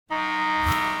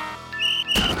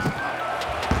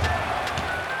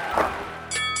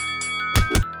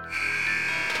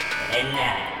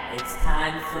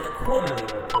Quarterly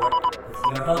Report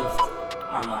with your host,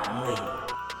 Armon Lee.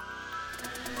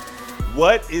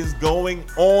 What is going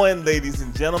on, ladies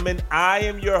and gentlemen? I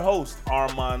am your host,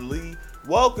 Armon Lee,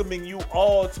 welcoming you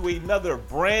all to another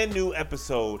brand new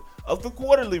episode of the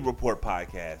Quarterly Report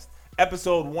podcast,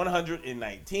 episode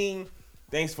 119.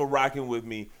 Thanks for rocking with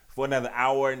me for another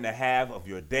hour and a half of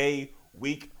your day,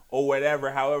 week, or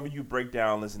whatever, however you break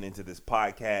down listening to this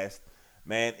podcast.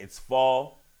 Man, it's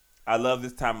fall. I love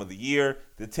this time of the year.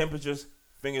 The temperatures,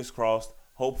 fingers crossed,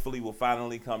 hopefully will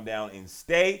finally come down and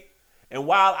stay. And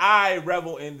while I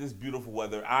revel in this beautiful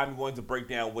weather, I'm going to break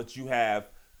down what you have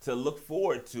to look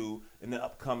forward to in the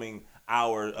upcoming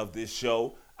hour of this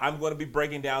show. I'm going to be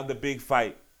breaking down the big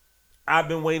fight. I've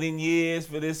been waiting years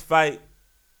for this fight.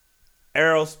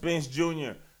 Errol Spence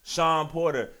Jr., Shawn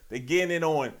Porter, they're getting it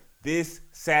on this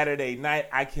Saturday night.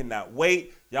 I cannot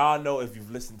wait. Y'all know, if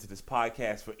you've listened to this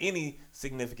podcast for any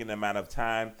significant amount of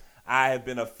time, I have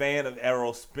been a fan of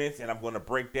Errol Spence, and I'm going to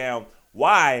break down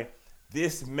why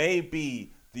this may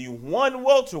be the one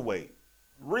welterweight,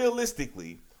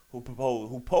 realistically,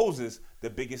 who poses the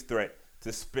biggest threat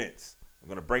to Spence. I'm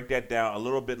going to break that down a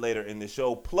little bit later in the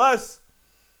show. Plus,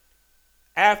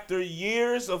 after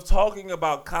years of talking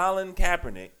about Colin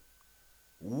Kaepernick,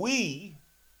 we,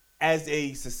 as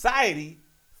a society,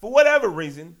 for whatever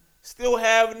reason, still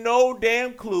have no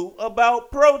damn clue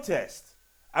about protest.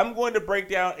 I'm going to break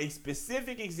down a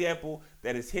specific example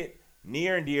that has hit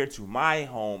near and dear to my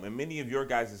home and many of your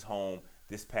guys' home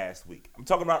this past week. I'm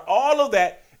talking about all of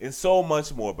that and so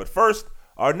much more. But first,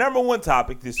 our number one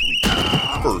topic this week.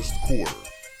 First quarter.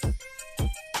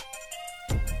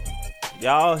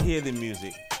 Y'all hear the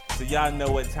music, so y'all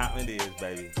know what time it is,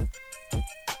 baby.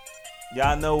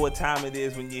 Y'all know what time it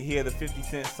is when you hear the 50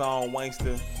 Cent song,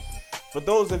 Wankster. For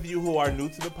those of you who are new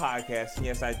to the podcast, and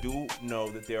yes, I do know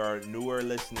that there are newer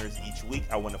listeners each week.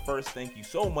 I want to first thank you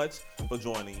so much for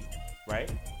joining, right?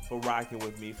 For rocking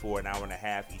with me for an hour and a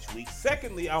half each week.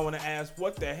 Secondly, I want to ask,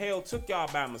 what the hell took y'all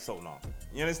Bama so long?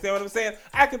 You understand what I'm saying?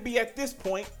 I could be at this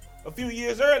point a few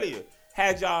years earlier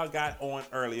had y'all got on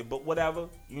earlier, but whatever.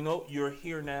 You know, you're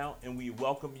here now, and we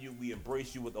welcome you. We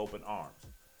embrace you with open arms.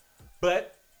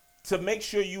 But to make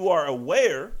sure you are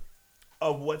aware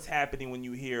of what's happening when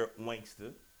you hear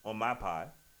Wankster on my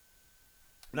pod.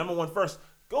 Number one, first,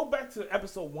 go back to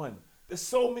episode 1. There's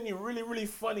so many really, really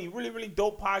funny, really, really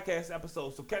dope podcast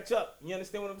episodes. So catch up. You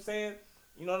understand what I'm saying?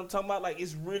 You know what I'm talking about? Like,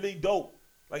 it's really dope.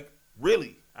 Like,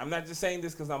 really. I'm not just saying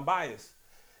this because I'm biased.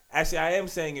 Actually, I am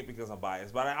saying it because I'm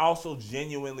biased, but I also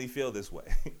genuinely feel this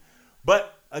way.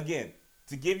 But, again,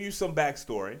 to give you some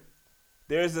backstory,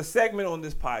 there's a segment on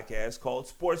this podcast called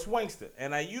Sports Wankster,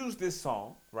 and I use this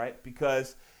song, right,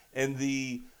 because in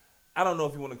the, I don't know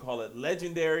if you want to call it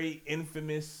legendary,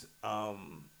 infamous,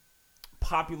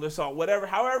 popular song, whatever,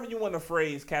 however you want to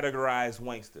categorize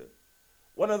Wankster,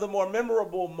 one of the more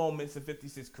memorable moments in 50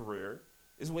 Cent's career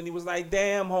is when he was like,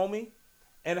 damn, homie,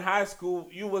 in high school,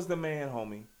 you was the man,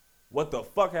 homie. What the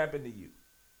fuck happened to you?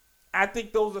 I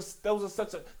think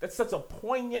that's such a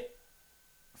poignant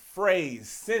phrase,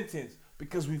 sentence,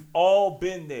 because we've all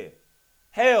been there.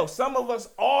 Hell, some of us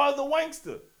are the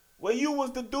Wankster. Well, you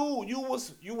was the dude. You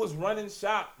was running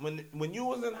shop. When you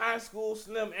was in high school,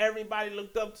 Slim, everybody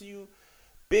looked up to you.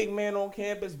 Big man on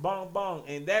campus, bong bong.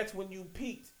 And that's when you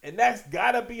peaked. And that's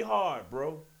gotta be hard,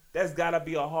 bro. That's gotta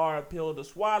be a hard pill to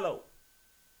swallow.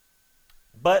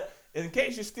 But in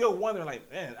case you're still wondering,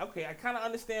 like, man, okay, I kind of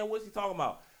understand what's he talking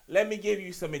about. Let me give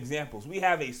you some examples. We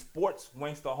have a Sports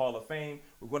Wankster Hall of Fame.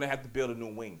 We're going to have to build a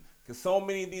new wing, because so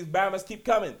many of these Bamas keep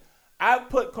coming. I've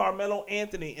put Carmelo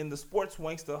Anthony in the Sports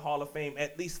Wankster Hall of Fame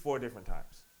at least 4 different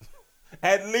times.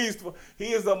 At least.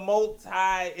 He is a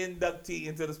multi-inductee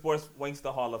into the Sports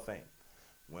Wankster Hall of Fame.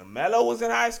 When Melo was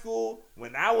in high school,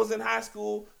 when I was in high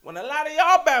school, when a lot of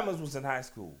y'all Bamas was in high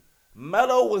school,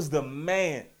 Melo was the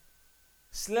man.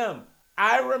 Slim,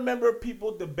 I remember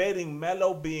people debating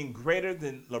Melo being greater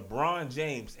than LeBron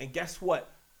James. And guess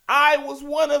what? I was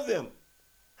one of them.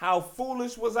 How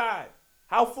foolish was I?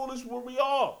 How foolish were we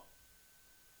all?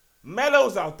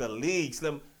 Melo's out the league,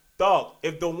 Slim. Dog,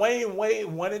 if Dwayne Wade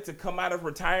wanted to come out of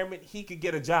retirement, he could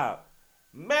get a job.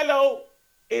 Melo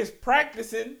is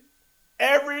practicing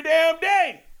every damn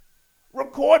day.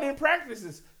 Recording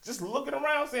practices. Just looking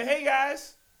around saying, hey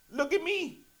guys, look at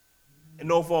me. And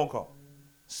no phone call.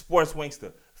 Sports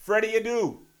Wankster. Freddie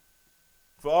Adu.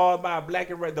 For all my black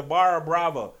and red, DeBarra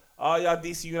Bravo, all y'all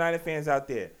DC United fans out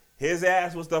there. His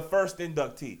ass was the first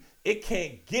inductee. It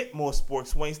can't get more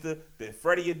Sports Wankster than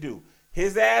Freddie Adu.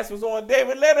 His ass was on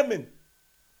David Letterman,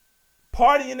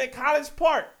 partying at College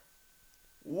Park.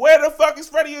 Where the fuck is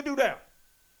Freddie Adu now?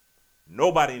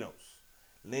 Nobody knows.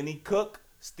 Lenny Cook,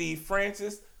 Steve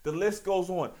Francis, the list goes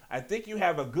on. I think you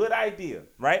have a good idea,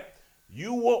 right?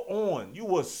 You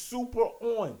were super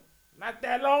on, not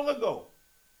that long ago.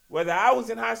 Whether I was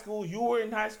in high school, you were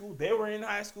in high school, they were in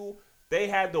high school, they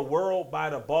had the world by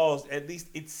the balls, at least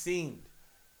it seemed.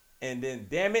 And then,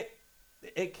 damn it,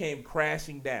 it came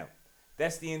crashing down.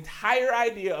 That's the entire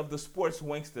idea of the Sports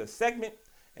Wankster segment.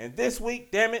 And this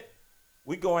week, damn it,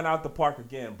 we going out the park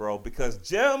again, bro, because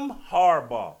Jim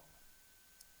Harbaugh,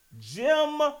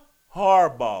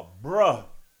 bruh,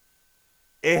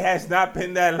 it has not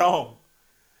been that long.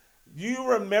 You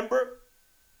remember,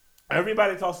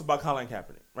 everybody talks about Colin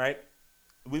Kaepernick, right?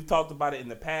 We've talked about it in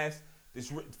the past.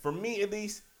 This, for me at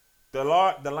least, the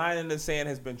line in the sand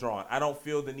has been drawn. I don't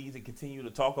feel the need to continue to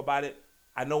talk about it.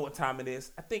 I know what time it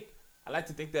is. I like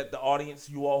to think that the audience,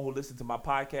 you all who listen to my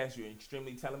podcast, you're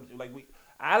extremely talented.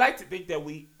 I like to think that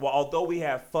although we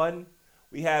have fun,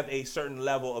 we have a certain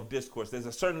level of discourse. There's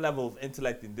a certain level of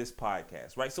intellect in this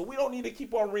podcast, right? So we don't need to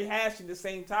keep on rehashing the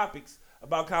same topics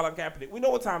about Colin Kaepernick. We know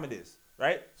what time it is,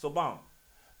 right? So bomb.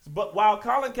 But while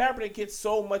Colin Kaepernick gets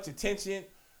so much attention,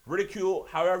 ridicule,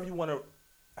 however you want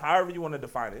to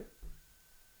define it,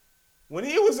 when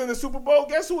he was in the Super Bowl,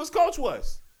 guess who his coach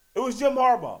was? It was Jim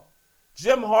Harbaugh.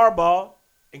 Jim Harbaugh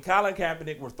and Colin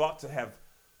Kaepernick were thought to have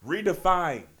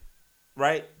redefined,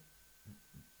 right,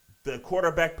 the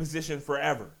quarterback position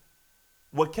forever.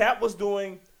 What Cap was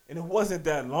doing, and it wasn't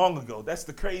that long ago. That's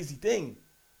the crazy thing.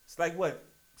 It's like,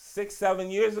 6, 7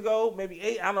 years ago? Maybe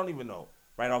 8? I don't even know.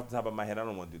 Right off the top of my head, I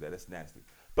don't want to do that. That's nasty.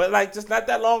 But just not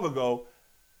that long ago,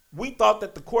 we thought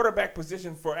that the quarterback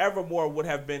position forevermore would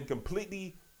have been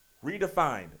completely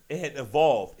redefined. It had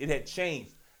evolved. It had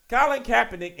changed. Colin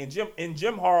Kaepernick and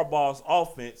Jim Harbaugh's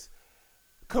offense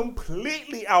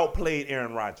completely outplayed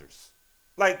Aaron Rodgers.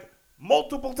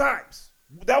 Multiple times.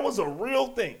 That was a real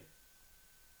thing.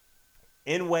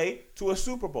 In way to a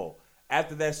Super Bowl.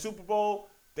 After that Super Bowl,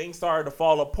 things started to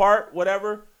fall apart,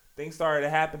 whatever. Things started to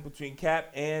happen between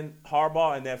Cap and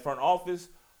Harbaugh in that front office.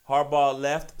 Harbaugh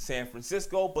left San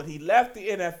Francisco, but he left the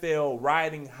NFL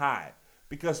riding high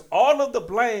because all of the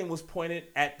blame was pointed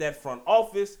at that front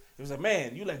office. It was like,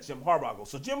 man, you let Jim Harbaugh go.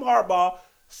 So Jim Harbaugh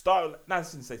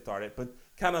but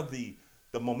kind of the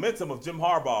momentum of Jim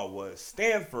Harbaugh was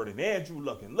Stanford and Andrew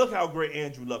Luck. And look how great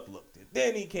Andrew Luck looked. And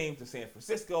then he came to San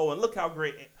Francisco, and look how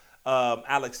great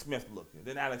Alex Smith looked. And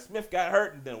then Alex Smith got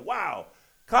hurt, and then, wow,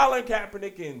 Colin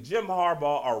Kaepernick and Jim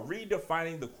Harbaugh are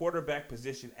redefining the quarterback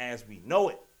position as we know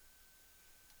it.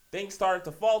 Things started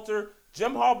to falter.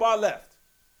 Jim Harbaugh left.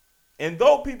 And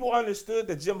though people understood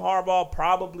that Jim Harbaugh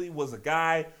probably was a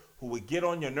guy who would get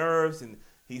on your nerves and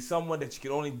he's someone that you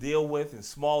can only deal with in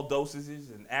small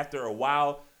dosages, and after a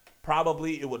while,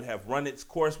 probably it would have run its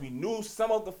course. We knew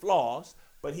some of the flaws,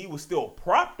 but he was still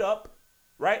propped up,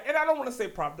 right? And I don't want to say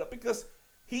propped up because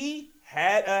he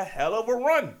had a hell of a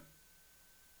run.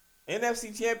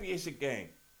 NFC Championship game.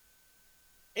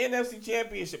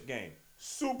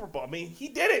 Super Bowl. I mean, he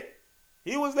did it.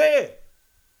 He was there.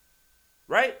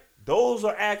 Right? Those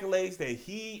are accolades that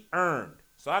he earned.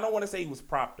 So I don't want to say he was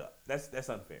propped up. That's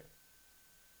unfair.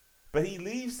 But he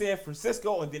leaves San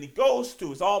Francisco, and then he goes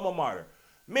to his alma mater,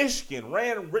 Michigan.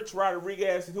 Ran Rich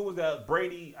Rodriguez, and who was that?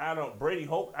 Brady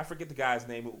Hope. I forget the guy's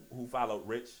name who followed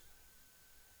Rich.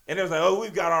 And it was like,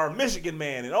 we've got our Michigan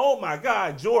man. And oh my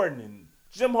God, Jordan. And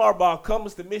Jim Harbaugh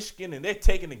comes to Michigan, and they're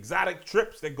taking exotic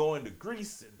trips. They're going to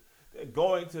Greece, and they're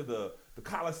going to the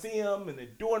Coliseum, and they're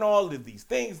doing all of these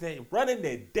things. They're running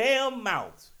their damn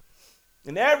mouths.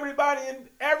 And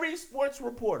every sports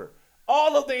reporter,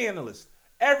 all of the analysts,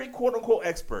 every quote-unquote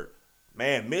expert,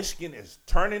 man, Michigan is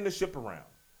turning the ship around.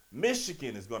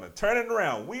 Michigan is going to turn it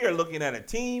around. We are looking at a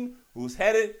team who's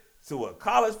headed to a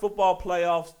college football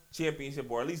playoff championship,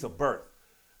 or at least a berth.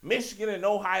 Michigan and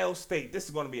Ohio State, this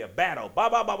is going to be a battle. Blah,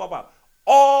 blah, blah, blah, blah.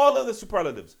 All of the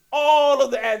superlatives, all of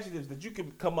the adjectives that you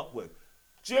can come up with.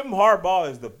 Jim Harbaugh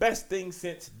is the best thing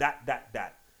since ... Man,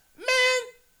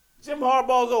 Jim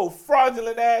Harbaugh's old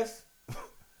fraudulent ass.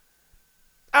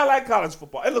 I like college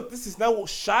football. And look, this is no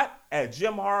shot at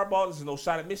Jim Harbaugh. This is no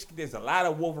shot at Michigan. There's a lot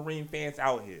of Wolverine fans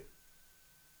out here.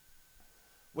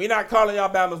 We're not calling y'all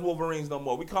Bama's Wolverines no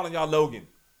more. We calling y'all Logan.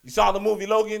 You saw the movie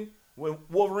Logan when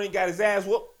Wolverine got his ass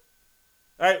whooped?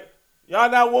 All right?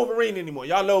 Y'all not Wolverine anymore.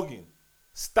 Y'all Logan.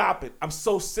 Stop it. I'm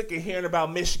so sick of hearing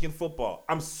about Michigan football.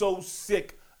 I'm so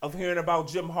sick of hearing about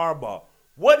Jim Harbaugh.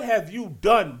 What have you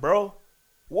done, bro?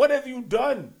 What have you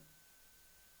done?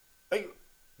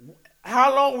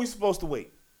 How long are we supposed to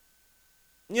wait?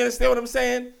 You understand what I'm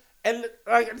saying? And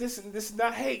this is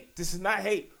not hate. This is not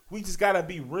hate. We just got to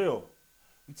be real.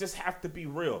 We just have to be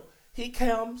real. He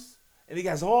comes and he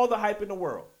has all the hype in the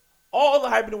world. All the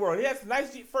hype in the world. He has a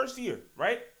nice first year,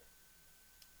 right?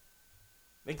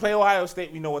 They play Ohio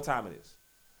State. We know what time it is.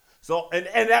 So, and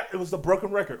that it was a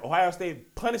broken record. Ohio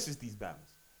State punishes these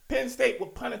Bama's. Penn State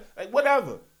would punish, like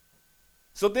whatever.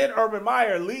 So then Urban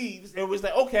Meyer leaves and was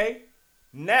like, okay,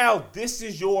 now this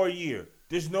is your year.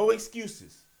 There's no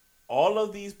excuses. All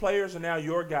of these players are now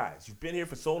your guys. You've been here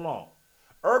for so long.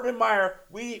 Urban Meyer,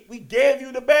 we gave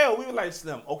you the bail. We were like,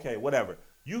 Slim, okay, whatever.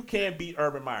 You can't beat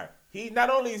Urban Meyer. He not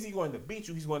only is he going to beat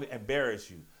you, he's going to embarrass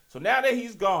you. So now that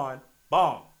he's gone,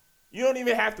 bomb. You don't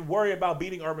even have to worry about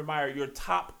beating Urban Meyer, your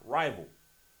top rival.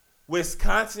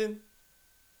 Wisconsin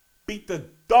beat the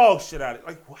dog shit out of it.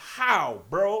 Like, how,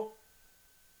 bro?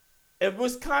 If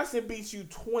Wisconsin beats you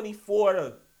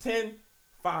 24-10,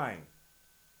 fine.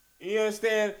 You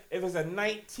understand? If it's a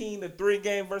 19-3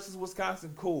 game versus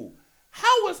Wisconsin, cool.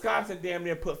 How Wisconsin damn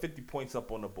near put 50 points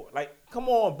up on the board? Like, come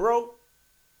on, bro.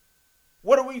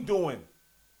 What are we doing?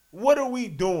 What are we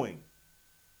doing?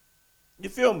 You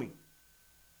feel me?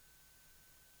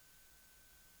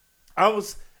 And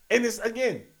this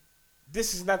again,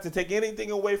 this is not to take anything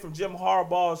away from Jim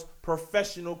Harbaugh's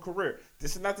professional career.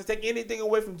 This is not to take anything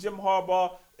away from Jim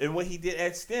Harbaugh and what he did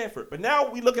at Stanford. But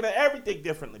now we're looking at everything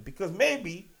differently because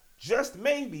maybe, just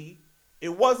maybe, it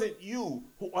wasn't you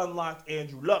who unlocked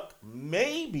Andrew Luck.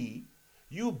 Maybe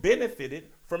you benefited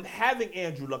from having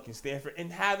Andrew Luck in Stanford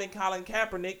and having Colin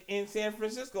Kaepernick in San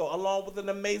Francisco along with an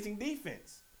amazing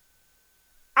defense.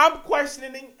 I'm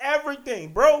questioning everything,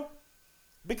 bro,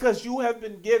 because you have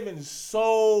been given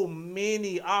so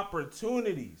many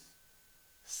opportunities,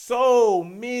 so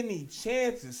many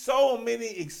chances, so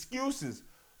many excuses.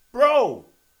 Bro,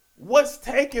 what's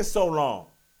taking so long?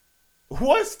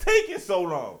 What's taking so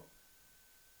long?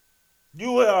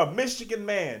 You are a Michigan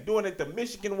man doing it the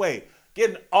Michigan way,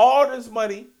 getting all this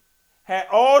money, had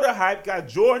all the hype, got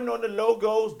Jordan on the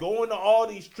logos, going to all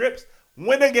these trips,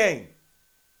 win a game.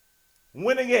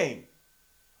 Win a game.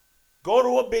 Go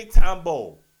to a big-time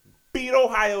bowl. Beat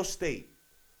Ohio State.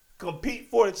 Compete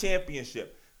for the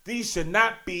championship. These should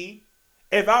not be,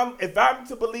 if I'm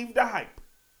to believe the hype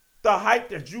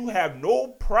that you have no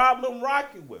problem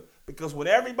rocking with. Because when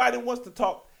everybody wants to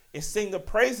talk and sing the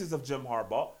praises of Jim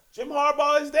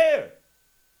Harbaugh is there.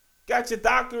 Got your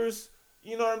doctors,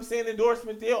 you know what I'm saying,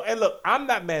 endorsement deal. And look, I'm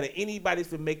not mad at anybody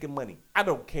for making money. I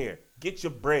don't care. Get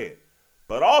your bread.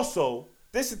 But also,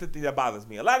 this is the thing that bothers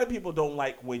me. A lot of people don't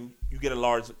like when you get a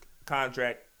large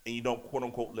contract and you don't, quote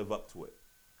unquote, live up to it.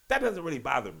 That doesn't really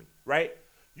bother me, right?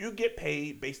 You get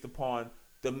paid based upon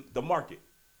the market.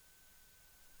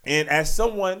 And as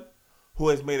someone who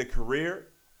has made a career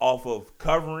off of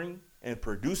covering and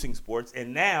producing sports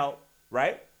and now,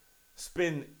 right,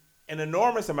 spend an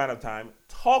enormous amount of time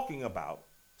talking about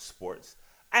sports,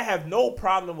 I have no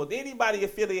problem with anybody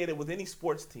affiliated with any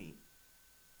sports team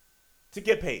to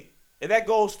get paid. And that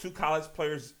goes to college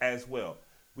players as well.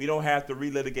 We don't have to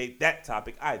relitigate that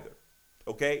topic either,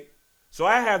 okay? So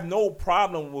I have no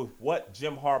problem with what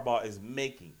Jim Harbaugh is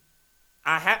making.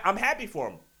 I'm happy for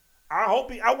him.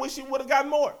 I wish he would have gotten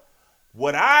more.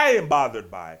 What I am bothered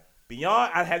by,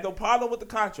 I have no problem with the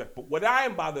contract, but what I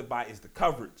am bothered by is the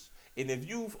coverage. And if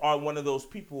you are one of those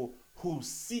people who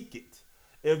seek it,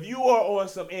 if you are on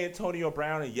some Antonio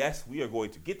Brown, and yes, we are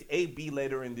going to get to AB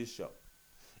later in this show.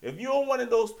 If you're one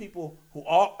of those people who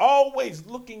are always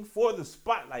looking for the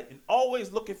spotlight and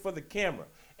always looking for the camera,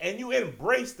 and you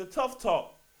embrace the tough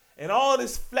talk and all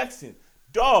this flexing,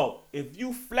 dog, if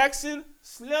you flexing,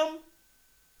 Slim,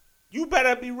 you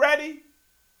better be ready.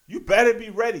 You better be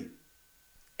ready.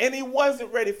 And he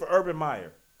wasn't ready for Urban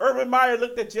Meyer. Urban Meyer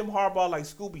looked at Jim Harbaugh like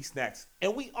Scooby Snacks,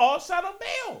 and we all shot him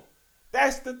down.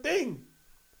 That's the thing.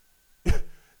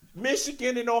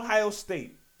 Michigan and Ohio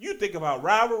State. You think about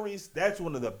rivalries, that's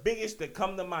one of the biggest that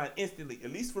come to mind instantly,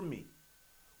 at least for me.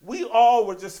 We all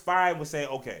were just fine with saying,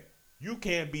 okay, you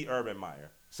can't beat Urban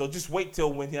Meyer, so just wait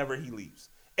till whenever he leaves.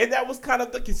 And that was kind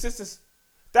of the consensus.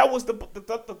 That was the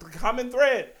common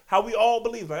thread, how we all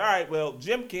believe. Like, all right, well,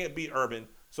 Jim can't beat Urban,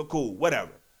 so cool,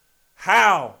 whatever.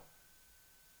 How?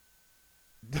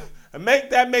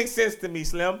 Make that make sense to me,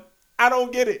 Slim. I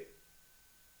don't get it.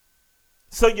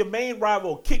 So your main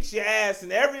rival kicks your ass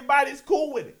and everybody's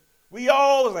cool with it. We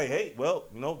all was like, hey, well,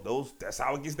 that's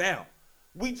how it gets down.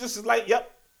 We just is like,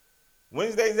 yep,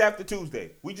 Wednesdays after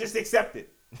Tuesday. We just accept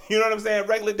it. You know what I'm saying?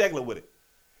 Regular with it.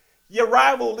 Your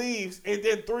rival leaves, and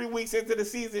then 3 weeks into the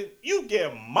season, you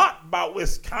get mocked by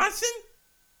Wisconsin?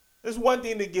 It's one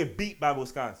thing to get beat by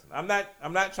Wisconsin. I'm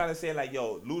not trying to say like,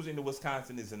 yo, losing to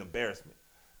Wisconsin is an embarrassment.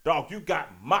 Dog, you got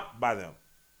mocked by them.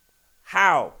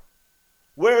 How?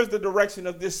 Where's the direction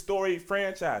of this storied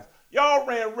franchise? Y'all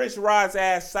ran Rich Rod's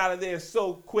ass out of there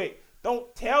so quick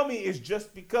Don't tell me it's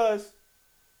just because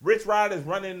Rich Rod is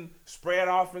running spread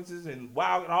offenses and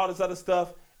wild and all this other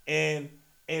stuff, and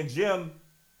Jim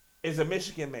is a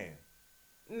Michigan man.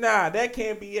 Nah, that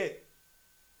can't be it.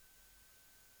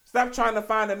 Stop trying to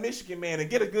find a Michigan man and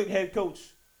get a good head coach.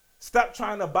 Stop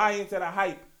trying to buy into the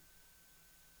hype.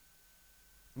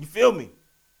 You feel me?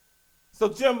 So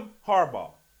Jim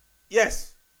Harbaugh,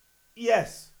 yes,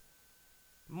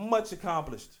 much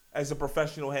accomplished as a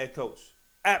professional head coach.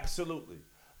 Absolutely.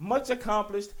 Much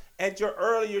accomplished at your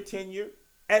earlier tenure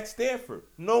at Stanford.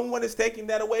 No one is taking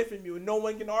that away from you, and no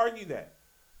one can argue that.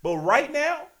 But right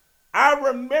now, I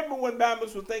remember when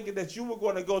Bama's was thinking that you were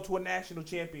going to go to a national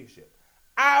championship.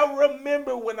 I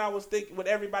remember when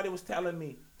everybody was telling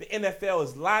me the NFL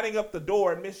is lining up the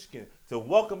door in Michigan to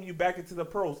welcome you back into the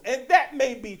pros. And that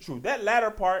may be true. That latter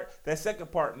part, that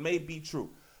second part may be true.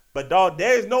 But dog,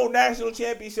 there's no national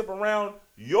championship around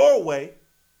your way.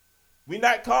 We're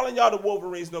not calling y'all the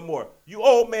Wolverines no more. You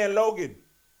old man Logan.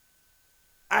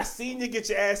 I seen you get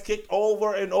your ass kicked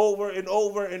over and over and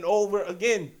over and over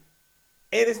again.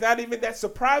 And it's not even that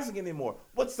surprising anymore.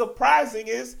 What's surprising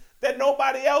is that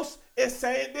nobody else is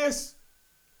saying this.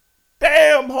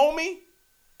 Damn, homie.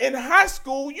 In high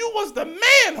school, you was the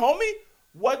man, homie.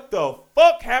 What the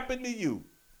fuck happened to you?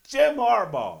 Jim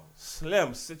Harbaugh.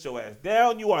 Slim, sit your ass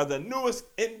down. You are the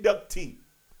newest inductee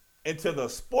into the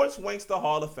Sports Wankster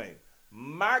Hall of Fame.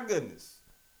 My goodness.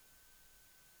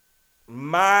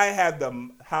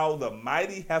 How the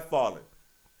mighty have fallen.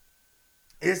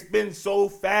 It's been so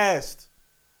fast.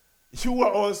 You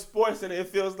were on Sports, and it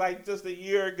feels like just a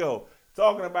year ago,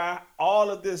 talking about all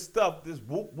of this stuff, this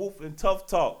whoop whoop and tough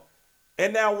talk.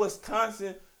 And now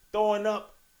Wisconsin throwing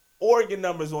up Oregon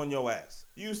numbers on your ass.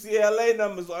 UCLA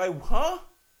numbers like, huh?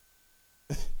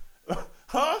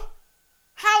 Huh?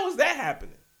 How is that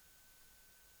happening?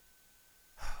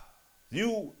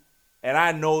 And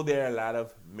I know there are a lot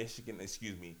of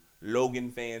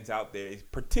Logan fans out there,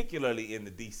 particularly in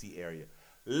the D.C. area.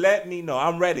 Let me know.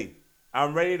 I'm ready.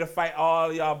 I'm ready to fight all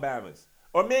of y'all Bamas.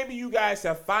 Or maybe you guys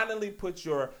have finally put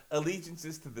your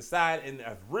allegiances to the side and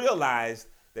have realized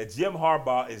that Jim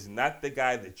Harbaugh is not the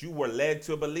guy that you were led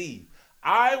to believe.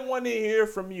 I want to hear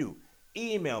from you.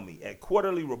 Email me at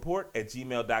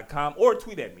quarterlyreport@gmail.com or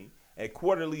tweet at me at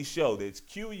quarterlyshow. That's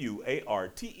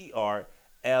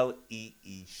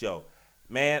QUARTERLEE show.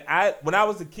 Man, when I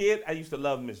was a kid, I used to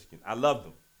love Michigan. I loved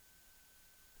them.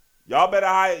 Y'all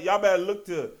better look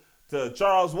to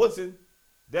Charles Woodson.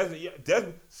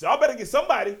 Y'all better get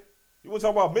somebody. You want to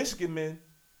talk about Michigan, man?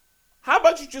 How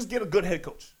about you just get a good head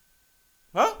coach?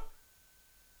 Huh?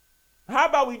 How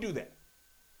about we do that?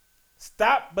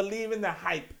 Stop believing the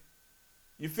hype.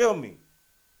 You feel me?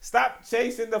 Stop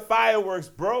chasing the fireworks,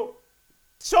 bro.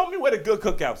 Show me where the good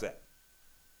cookouts at.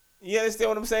 You understand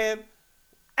what I'm saying?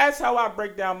 That's how I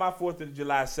break down my 4th of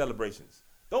July celebrations.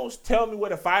 Don't tell me where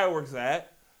the fireworks are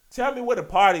at. Tell me where the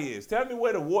party is. Tell me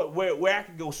where I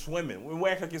can go swimming,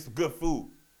 where I can get some good food.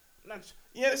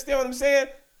 You understand what I'm saying?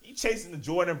 You chasing the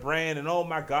Jordan brand, and oh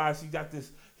my gosh,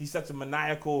 he's such a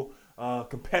maniacal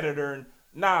competitor. And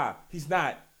nah, he's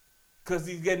not, because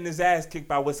he's getting his ass kicked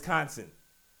by Wisconsin.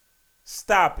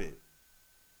 Stop it.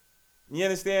 You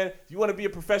understand? You want to be a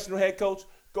professional head coach?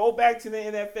 Go back to the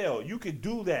NFL. You could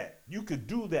do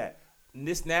that. And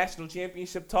this national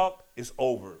championship talk is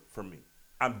over for me.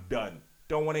 I'm done.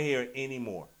 Don't want to hear it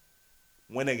anymore.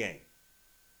 Win a game.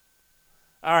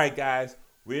 All right, guys.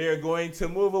 We're going to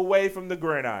move away from the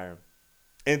gridiron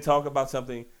and talk about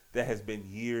something that has been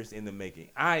years in the making.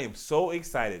 I am so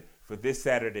excited for this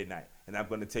Saturday night, and I'm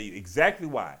going to tell you exactly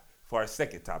why for our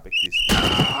second topic this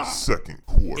week. Second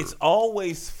quarter. It's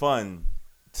always fun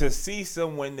to see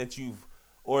someone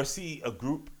see a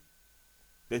group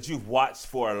that you've watched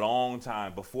for a long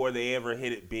time before they ever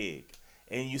hit it big.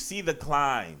 And you see the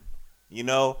climb,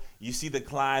 you see the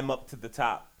climb up to the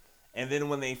top. And then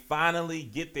when they finally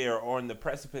get there or on the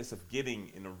precipice of getting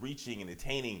and reaching and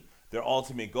attaining their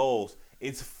ultimate goals,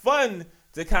 it's fun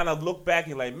to kind of look back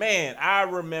and like, man, I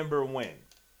remember when.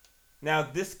 Now,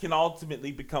 this can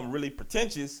ultimately become really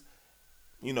pretentious,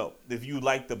 if you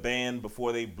like the band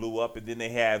before they blew up and then they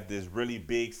have this really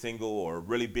big single or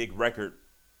really big record,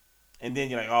 and then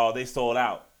you're like, oh, they sold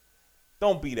out.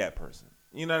 Don't be that person.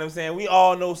 You know what I'm saying? We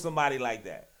all know somebody like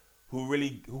that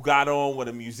who got on with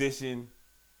a musician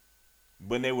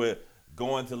when they were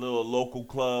going to little local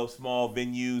clubs, small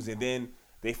venues, and then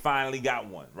they finally got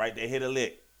one, right? They hit a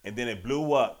lick, and then it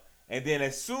blew up. And then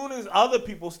as soon as other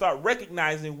people start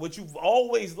recognizing what you've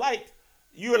always liked,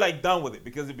 you're like done with it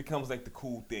because it becomes like the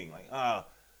cool thing. Like,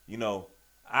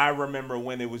 I remember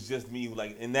when it was just me,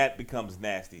 and that becomes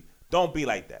nasty. Don't be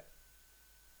like that.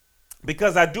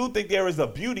 Because I do think there is a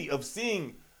beauty of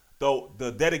seeing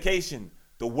the dedication,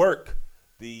 the work,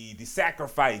 the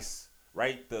sacrifice,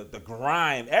 right? The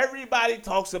grind. Everybody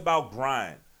talks about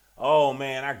grind. Oh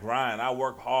man, I grind. I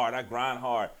work hard. I grind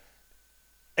hard.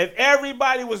 If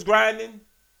everybody was grinding,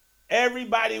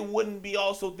 everybody wouldn't be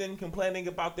also then complaining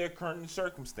about their current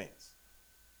circumstance,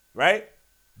 right?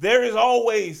 There is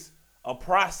always a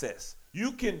process.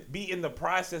 You can be in the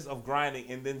process of grinding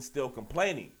and then still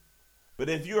complaining. But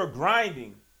if you're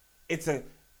grinding, you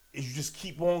just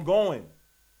keep on going.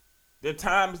 There are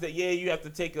times that, you have to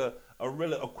take a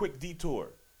quick detour.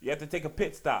 You have to take a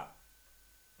pit stop,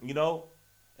 And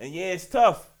it's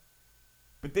tough.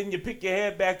 But then you pick your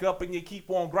head back up and you keep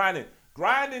on grinding.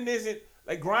 Grinding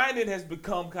has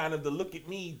become kind of the look at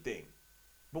me thing.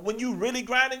 But when you really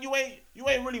grinding, you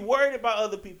ain't really worried about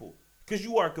other people because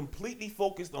you are completely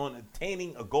focused on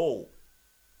attaining a goal.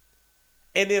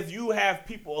 And if you have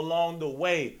people along the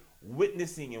way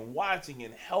witnessing and watching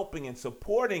and helping and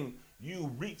supporting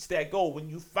you reach that goal, when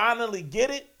you finally get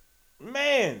it,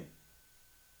 man,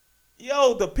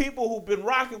 the people who've been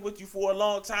rocking with you for a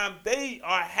long time, they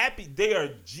are happy. They are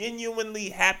genuinely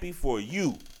happy for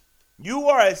you. You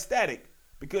are ecstatic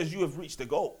because you have reached the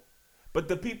goal. But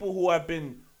the people who have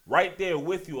been right there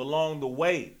with you along the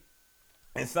way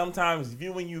and sometimes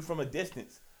viewing you from a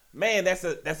distance, man,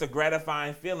 that's a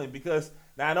gratifying feeling because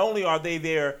not only are they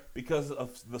there because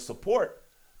of the support,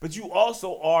 but you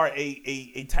also are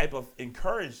a type of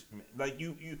encouragement. Like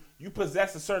you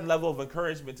possess a certain level of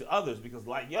encouragement to others because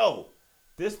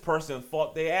this person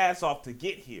fought their ass off to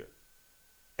get here.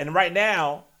 And right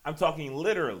now, I'm talking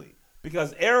literally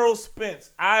because Errol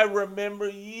Spence, I remember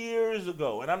years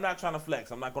ago, and I'm not trying to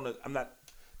flex.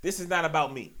 This is not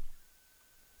about me.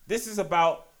 This is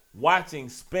about watching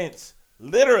Spence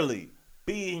literally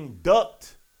being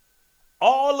ducked.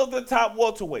 All of the top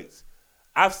welterweights.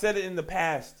 I've said it in the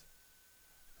past.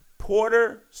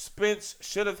 Porter, Spence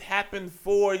should have happened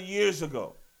 4 years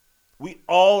ago. We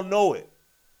all know it.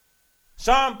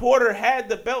 Shawn Porter had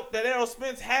the belt that Errol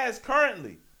Spence has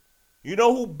currently. You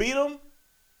know who beat him?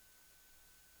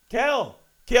 Kell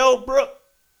Brook.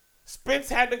 Spence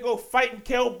had to go fight in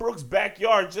Kell Brook's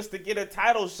backyard just to get a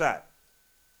title shot.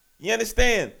 You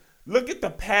understand? Look at the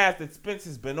path that Spence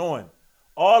has been on.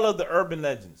 All of the urban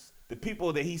legends, the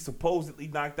people that he supposedly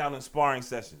knocked out in sparring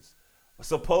sessions,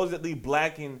 supposedly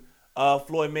blacking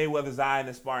Floyd Mayweather's eye in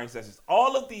the sparring sessions.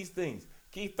 All of these things.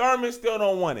 Keith Thurman still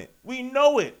don't want it. We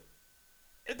know it.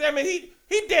 I mean,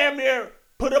 he damn near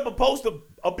put up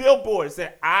a billboard,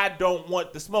 said, I don't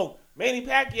want the smoke. Manny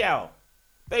Pacquiao,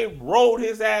 they rolled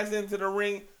his ass into the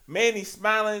ring. Manny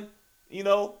smiling,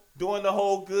 doing the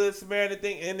whole good Samaritan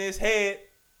thing in his head,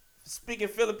 speaking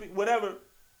Filipino, whatever.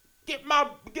 Get my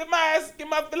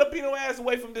Filipino ass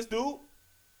away from this dude.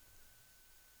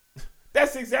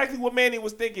 That's exactly what Manny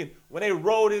was thinking when they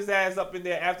rolled his ass up in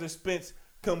there after Spence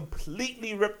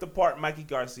completely ripped apart Mikey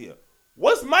Garcia.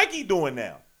 What's Mikey doing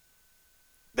now?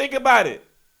 Think about it.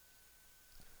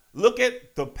 Look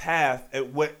at the path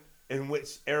in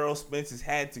which Errol Spence has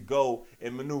had to go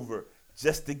and maneuver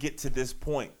just to get to this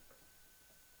point.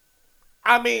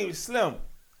 I mean, Slim,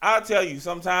 I'll tell you,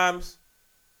 sometimes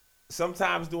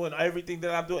doing everything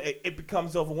that I'm doing, it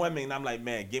becomes overwhelming. And I'm like,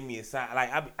 man, give me a sign.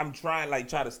 Like I'm trying,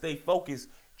 try to stay focused,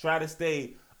 try to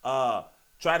stay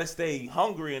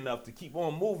hungry enough to keep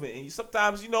on moving. And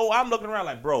sometimes, I'm looking around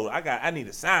like, bro, I need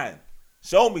a sign.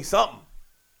 Show me something.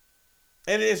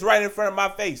 And it's right in front of my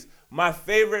face. My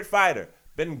favorite fighter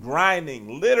been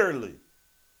grinding literally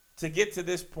to get to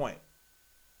this point.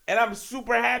 And I'm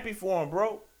super happy for him,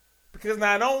 bro. Because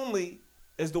not only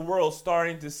is the world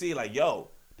starting to see like, yo,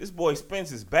 this boy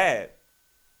Spence is bad,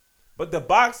 but the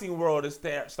boxing world is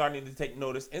starting to take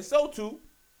notice. And so too,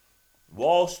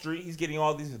 Wall Street, he's getting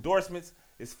all these endorsements.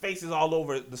 His face is all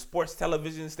over the sports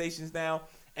television stations now.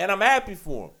 And I'm happy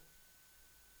for him.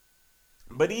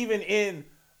 But even in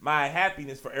my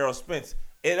happiness for Errol Spence,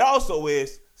 it also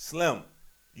is, Slim,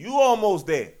 you almost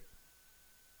there.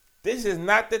 This is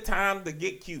not the time to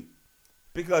get cute.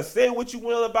 Because say what you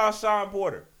will about Shawn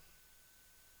Porter.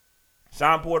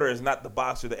 Shawn Porter is not the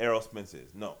boxer that Errol Spence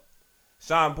is. No.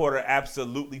 Shawn Porter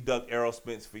absolutely dug Errol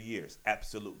Spence for years.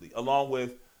 Absolutely. Along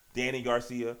with Danny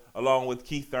Garcia, along with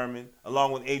Keith Thurman,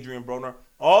 along with Adrian Broner.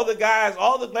 All the guys,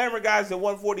 all the glamour guys at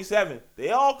 147, they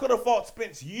all could have fought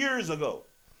Spence years ago.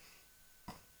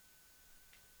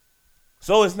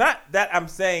 So it's not that I'm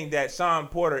saying that Shawn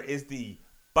Porter is the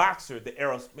boxer that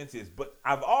Errol Spence is, but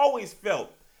I've always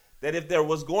felt that if there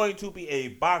was going to be a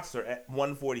boxer at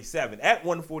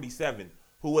 147,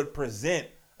 who would present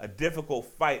a difficult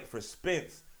fight for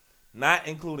Spence, not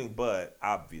including Bud,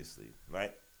 obviously,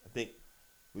 right? I think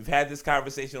We've had this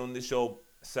conversation on this show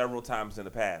several times in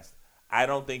the past. I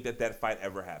don't think that fight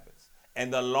ever happens.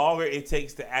 And the longer it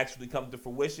takes to actually come to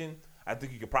fruition, I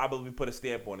think you could probably put a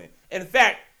stamp on it. In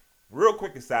fact, real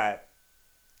quick aside,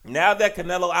 now that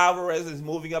Canelo Alvarez is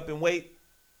moving up in weight,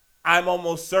 I'm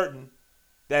almost certain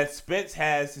that Spence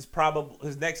has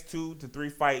his next 2 to 3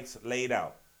 fights laid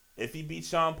out. If he beats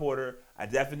Shawn Porter, I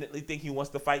definitely think he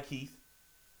wants to fight Keith.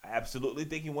 I absolutely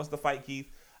think he wants to fight Keith.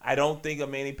 I don't think a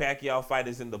Manny Pacquiao fight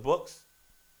is in the books.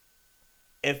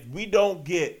 If we don't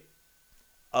get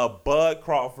a Bud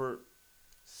Crawford,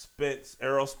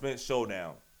 Errol Spence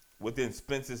showdown within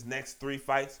Spence's next 3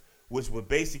 fights, which would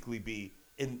basically be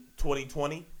in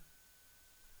 2020,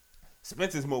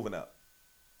 Spence is moving up.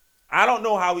 I don't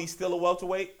know how he's still a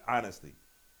welterweight, honestly.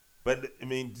 But, I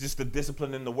mean, just the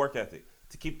discipline and the work ethic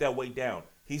to keep that weight down.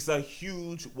 He's a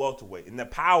huge welterweight. And the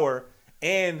power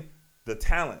and the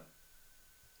talent,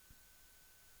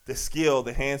 the skill,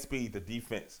 the hand speed, the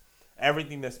defense,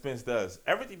 everything that Spence does,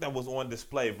 everything that was on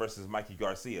display versus Mikey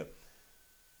Garcia,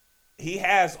 he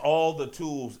has all the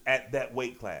tools at that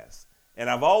weight class. And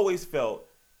I've always felt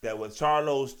that with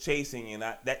Charlo's chasing and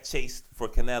that chase for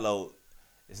Canelo,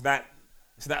 it's not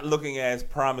looking as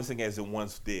promising as it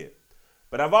once did.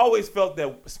 But I've always felt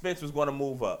that Spence was going to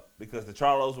move up because the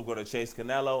Charlos were going to chase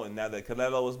Canelo, and now that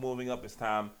Canelo is moving up, it's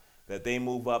time that they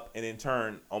move up, and in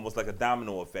turn, almost like a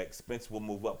domino effect, Spence will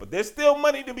move up. But there's still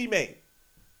money to be made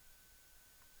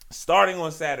starting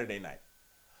on Saturday night.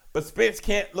 But Spence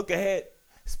can't look ahead.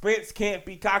 Spence can't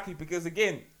be cocky because,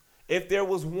 again, if there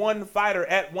was one fighter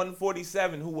at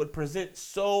 147 who would present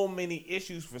so many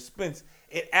issues for Spence,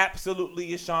 it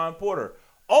absolutely is Shawn Porter.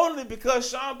 Only because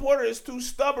Shawn Porter is too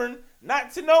stubborn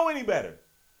not to know any better.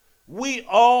 We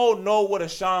all know what a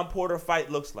Shawn Porter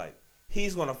fight looks like.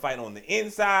 He's going to fight on the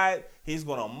inside. He's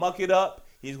going to muck it up.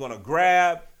 He's going to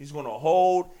grab. He's going to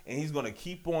hold. And he's going to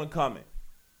keep on coming.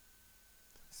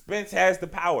 Spence has the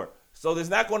power. So there's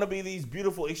not going to be these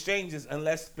beautiful exchanges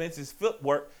unless Spence's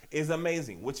footwork is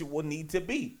amazing, which it will need to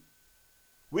be.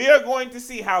 We are going to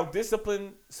see how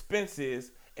disciplined Spence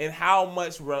is and how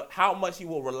much he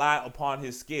will rely upon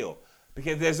his skill.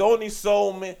 Because there's only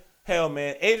so many. Hell,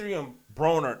 man, Adrian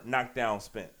Broner knocked down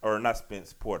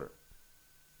Porter.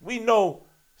 We know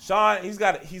Shawn, he's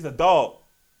a dog.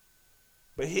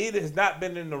 But he has not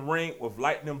been in the ring with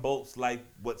lightning bolts like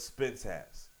what Spence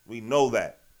has. We know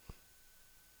that.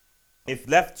 If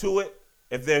left to it,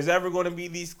 if there's ever going to be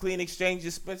these clean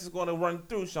exchanges, Spence is going to run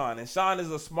through Shawn. And Shawn is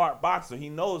a smart boxer. He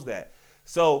knows that.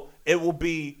 So it will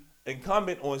be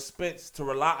incumbent on Spence to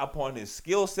rely upon his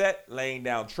skill set, laying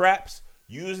down traps,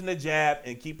 using the jab,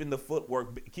 and keeping the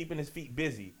footwork, keeping his feet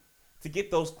busy to get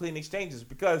those clean exchanges.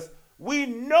 Because we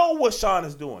know what Shawn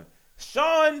is doing.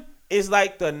 Shawn is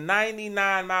like the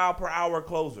 99-mile-per-hour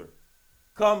closer.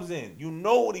 Comes in. You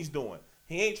know what he's doing.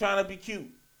 He ain't trying to be cute.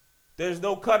 There's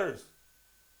no cutters.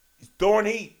 He's throwing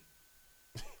heat.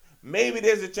 Maybe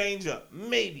there's a changeup.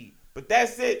 Maybe. But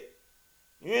that's it.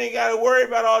 You ain't got to worry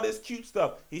about all this cute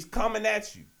stuff. He's coming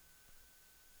at you.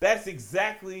 That's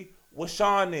exactly what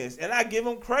Shawn is. And I give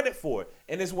him credit for it.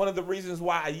 And it's one of the reasons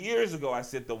why years ago I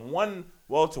said the one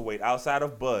welterweight outside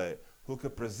of Bud who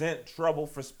could present trouble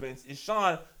for Spence is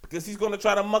Shawn, because he's going to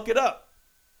try to muck it up.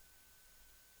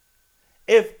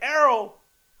 If Errol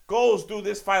goes through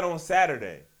this fight on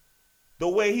Saturday the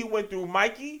way he went through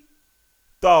Mikey,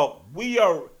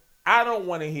 I don't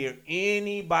want to hear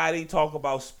anybody talk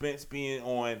about Spence being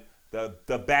on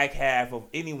the back half of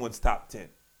anyone's top 10.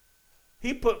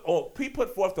 He put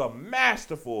forth a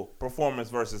masterful performance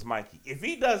versus Mikey. If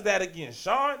he does that against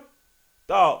Shawn,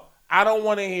 I don't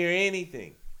want to hear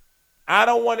anything. I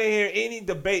don't want to hear any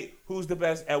debate who's the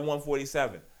best at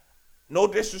 147. No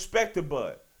disrespect to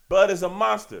Bud. Bud is a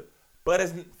monster. Bud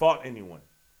hasn't fought anyone.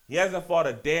 He hasn't fought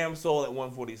a damn soul at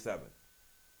 147.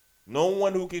 No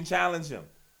one who can challenge him.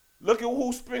 Look at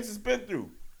who Spence has been through.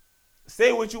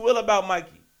 Say what you will about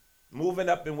Mikey. Moving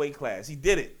up in weight class. He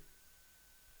did it.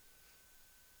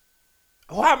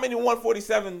 How many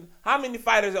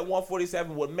fighters at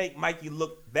 147 would make Mikey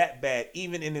look that bad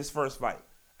even in his first fight?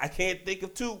 I can't think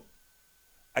of two.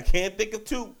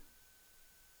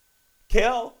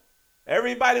 Kell.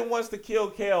 Everybody wants to kill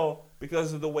Kell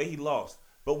because of the way he lost.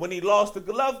 But when he lost to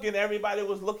Golovkin, everybody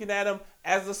was looking at him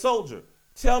as a soldier.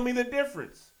 Tell me the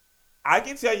difference. I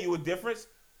can tell you a difference.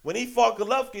 When he fought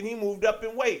Golovkin, he moved up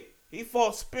in weight. He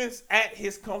fought Spence at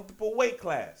his comfortable weight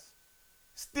class.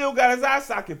 Still got his eye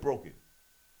socket broken.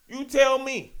 You tell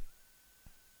me.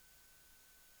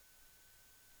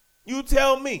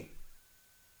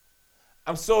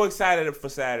 I'm so excited for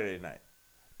Saturday night.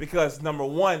 Because, number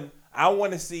one, I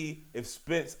want to see if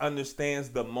Spence understands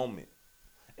the moment.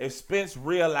 if Spence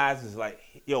realizes like,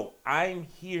 yo, I'm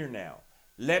here now.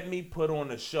 Let me put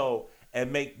on a show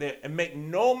and make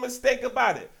no mistake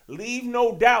about it. Leave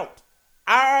no doubt.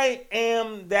 I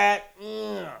am that.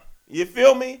 You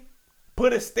feel me?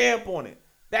 Put a stamp on it.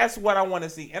 That's what I want to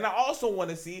see. And I also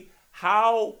want to see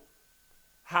how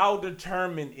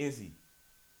determined is he?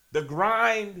 The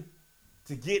grind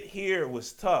to get here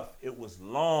was tough. It was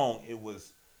long. It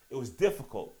was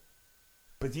difficult.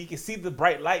 But you can see the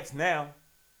bright lights now,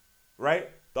 right?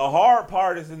 The hard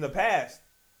part is in the past.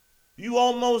 You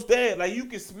almost there. Like, you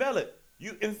can smell it.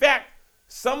 In fact,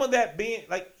 some of that being,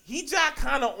 like, he got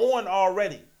kind of on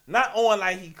already. Not on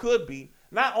like he could be.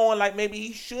 Not on like maybe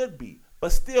he should be.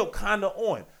 But still kind of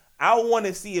on. I want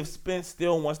to see if Spence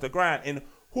still wants to grind. And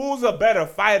who's a better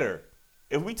fighter?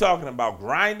 If we talking about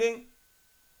grinding,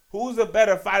 who's a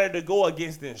better fighter to go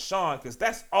against than Shawn? Because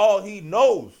that's all he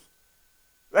knows.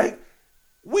 Like,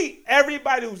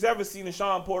 everybody who's ever seen a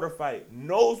Shawn Porter fight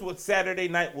knows what Saturday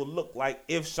night will look like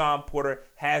if Shawn Porter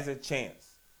has a chance.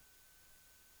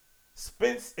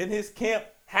 Spence and his camp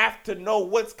have to know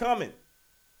what's coming.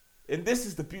 And this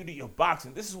is the beauty of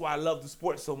boxing. This is why I love the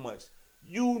sport so much.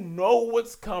 You know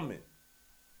what's coming.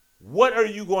 What are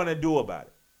you going to do about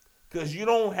it? Because you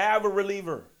don't have a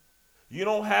reliever. You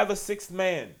don't have a sixth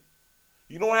man.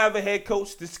 You don't have a head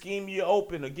coach to scheme you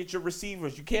open or get your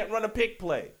receivers. You can't run a pick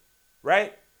play,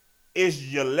 right? It's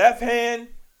your left hand,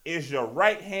 it's your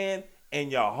right hand, and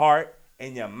your heart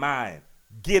and your mind.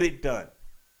 Get it done.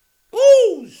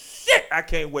 Ooh, shit. I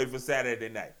can't wait for Saturday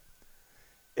night.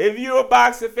 If you're a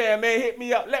boxing fan, man, hit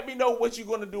me up. Let me know what you're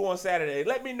going to do on Saturday.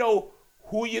 Let me know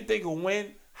who you think will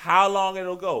win, how long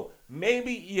it'll go.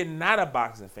 Maybe you're not a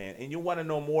boxing fan and you want to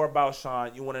know more about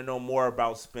Shawn. You want to know more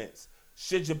about Spence.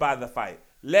 Should you buy the fight?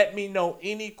 Let me know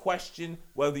any question,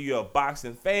 whether you're a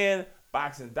boxing fan,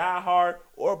 boxing diehard,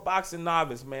 or boxing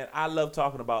novice, man. I love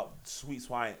talking about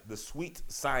the sweet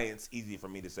science, easy for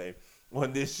me to say,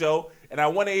 on this show. And I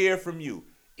want to hear from you.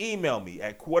 Email me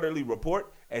at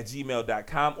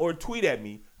quarterlyreport@gmail.com or tweet at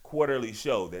me, Quarterly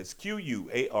Show. That's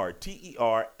QUARTERLEE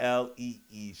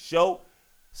show.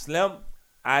 Slim,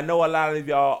 I know a lot of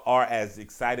y'all are as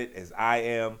excited as I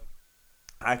am.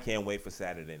 I can't wait for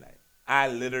Saturday night. I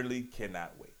literally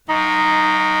cannot wait. All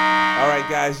right,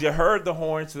 guys, you heard the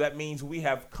horn, so that means we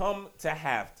have come to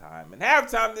halftime. And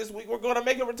halftime this week, we're going to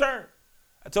make a return.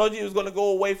 I told you it was going to go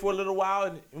away for a little while,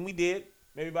 and we did,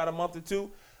 maybe about a month or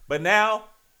two. But now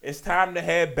it's time to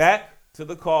head back to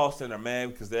the call center, man,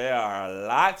 because there are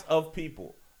lots of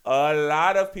people,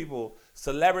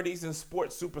 celebrities and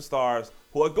sports superstars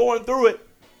who are going through it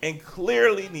and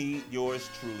clearly need yours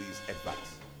truly's advice.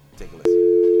 Take a listen.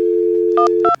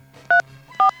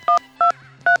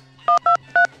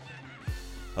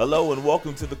 Hello and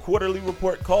welcome to the Quarterly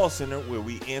Report Call Center, where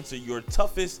we answer your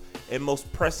toughest and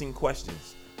most pressing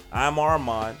questions. I'm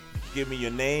Armon. Give me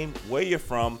your name, where you're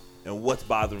from, and what's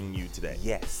bothering you today.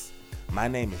 Yes, my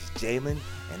name is Jalen,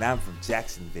 and I'm from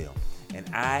Jacksonville, and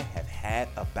I have had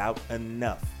about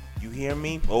enough. You hear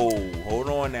me? Oh, hold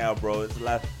on now, bro. It's a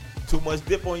lot too much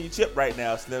dip on your chip right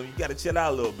now, Slim. You got to chill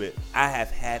out a little bit. I have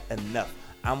had enough.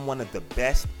 I'm one of the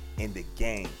best in the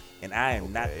game, and I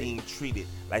am not being treated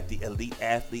like the elite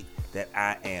athlete that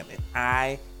I am, and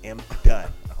I am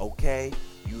done, okay?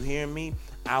 You hear me?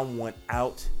 I want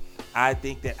out. I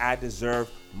think that I deserve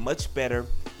much better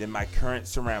than my current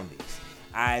surroundings.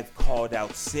 I've called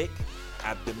out sick.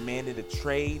 I've demanded a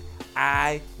trade.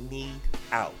 I need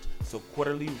out. So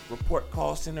Quarterly Report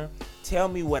Call Center, tell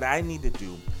me what I need to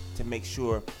do to make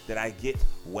sure that I get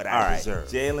what I deserve.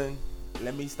 Jalen,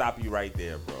 let me stop you right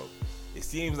there, bro. It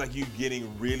seems like you're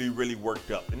getting really, really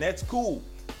worked up, and that's cool.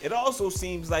 It also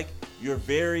seems like you're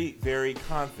very, very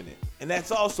confident, and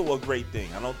that's also a great thing.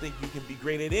 I don't think you can be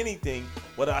great at anything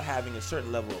without having a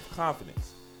certain level of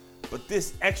confidence. But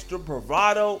this extra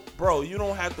bravado, bro, you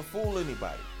don't have to fool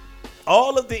anybody.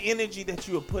 All of the energy that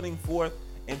you are putting forth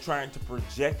and trying to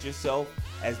project yourself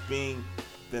as being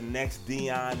the next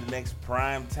Dion, the next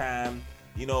prime time,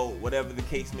 whatever the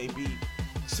case may be,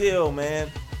 chill, man.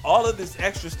 All of this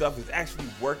extra stuff is actually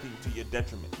working to your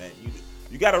detriment, man.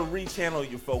 You got to rechannel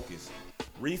your focus,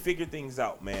 refigure things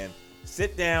out, man.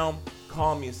 Sit down,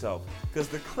 calm yourself. Because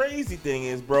the crazy thing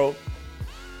is, bro,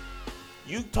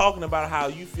 you talking about how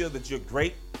you feel that you're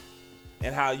great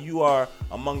and how you are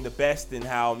among the best and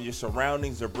how your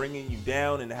surroundings are bringing you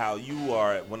down and how you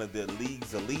are one of the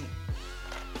league's elite.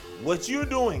 What you're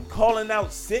doing, calling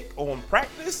out sick on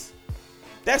practice,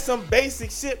 that's some basic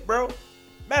shit, bro.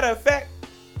 Matter of fact,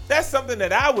 that's something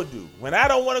that I would do. When I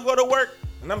don't want to go to work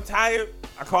and I'm tired,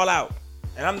 I call out.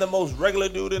 And I'm the most regular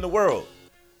dude in the world.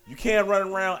 You can't run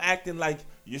around acting like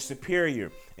you're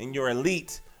superior and you're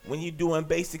elite when you're doing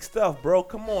basic stuff, bro.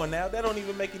 Come on now. That don't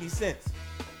even make any sense.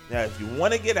 Now, if you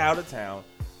want to get out of town,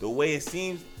 the way it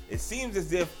seems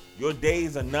as if your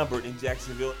days are numbered in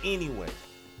Jacksonville anyway.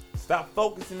 Stop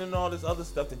focusing on all this other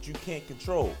stuff that you can't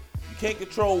control. You can't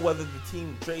control whether the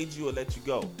team trades you or lets you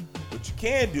go. What you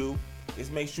can do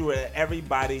is make sure that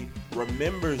everybody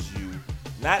remembers you,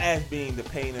 not as being the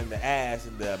pain in the ass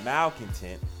and the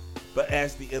malcontent, but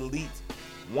as the elite,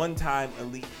 one-time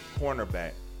elite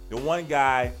cornerback. The one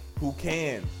guy who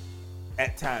can,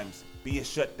 at times, be a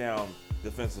shutdown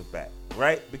defensive back,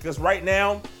 right? Because right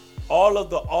now, all of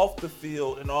the off the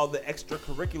field and all the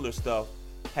extracurricular stuff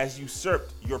has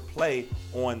usurped your play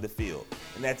on the field.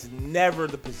 And that's never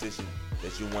the position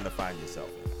that you want to find yourself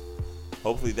in.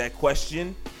 Hopefully that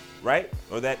question, right,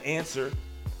 or that answer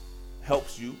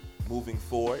helps you moving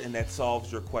forward and that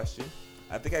solves your question.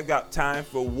 I think I've got time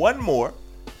for one more.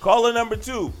 Caller number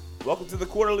 2. Welcome to the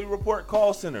Quarterly Report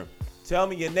Call Center. Tell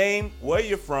me your name, where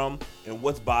you're from, and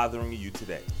what's bothering you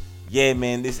today. Yeah,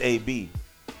 man, this AB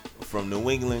from New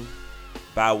England,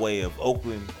 by way of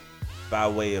Oakland, by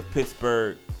way of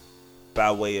Pittsburgh,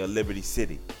 by way of Liberty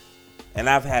City. And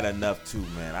I've had enough too,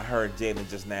 man. I heard Jalen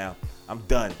just now. I'm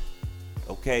done.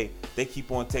 Okay? They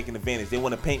keep on taking advantage. They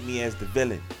want to paint me as the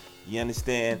villain. You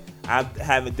understand? I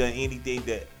haven't done anything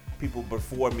that people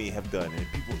before me have done. And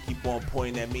people keep on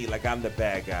pointing at me like I'm the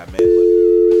bad guy, man.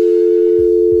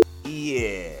 But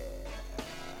yeah.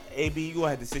 AB, you're going to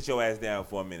have to sit your ass down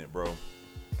for a minute, bro.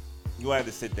 You're going to have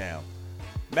to sit down.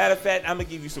 Matter of fact, I'm going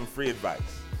to give you some free advice.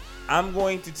 I'm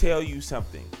going to tell you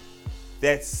something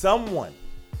that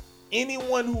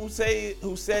anyone who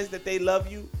says that they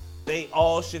love you, they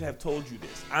all should have told you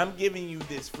this. I'm giving you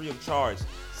this free of charge.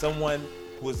 Someone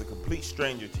who is a complete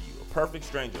stranger to you, a perfect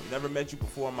stranger. I've never met you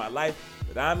before in my life,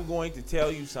 but I'm going to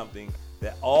tell you something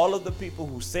that all of the people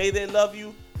who say they love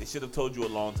you, they should have told you a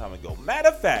long time ago. Matter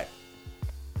of fact,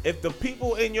 if the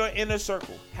people in your inner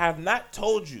circle have not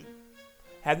told you,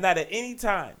 have not at any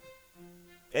time,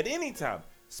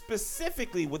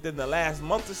 specifically within the last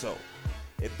month or so,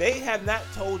 if they have not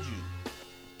told you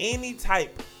anything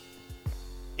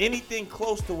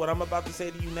close to what I'm about to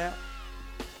say to you now,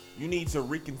 you need to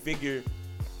reconfigure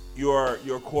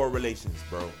your core relations,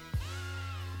 bro.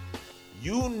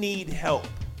 You need help.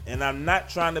 And I'm not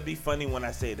trying to be funny when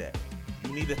I say that.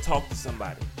 You need to talk to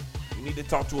somebody. You need to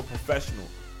talk to a professional.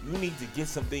 You need to get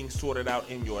some things sorted out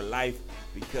in your life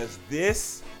because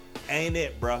this ain't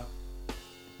it, bro.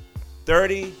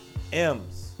 30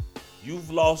 M's.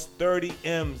 You've lost 30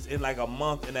 M's in like a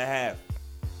month and a half.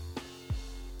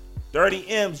 30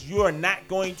 M's you are not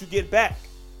going to get back.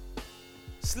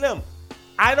 Slim,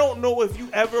 I don't know if you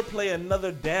ever play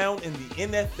another down in the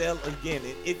NFL again.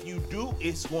 And if you do,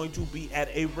 it's going to be at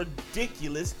a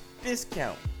ridiculous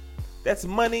discount. That's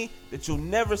money that you'll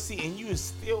never see, and you are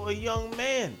still a young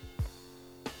man.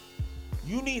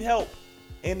 You need help.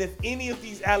 And if any of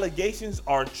these allegations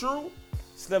are true,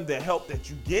 Slim, the help that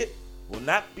you get will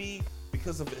not be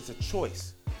because of it's a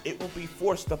choice. It will be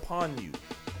forced upon you.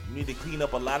 You need to clean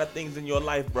up a lot of things in your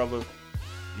life, brother.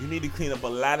 You need to clean up a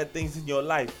lot of things in your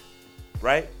life,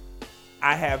 right?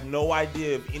 I have no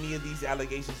idea if any of these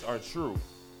allegations are true.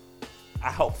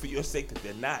 I hope for your sake that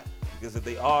they're not. Because if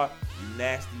they are, you're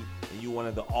nasty and you're one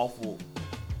of the awful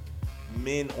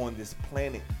men on this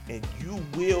planet. And you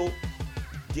will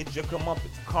get your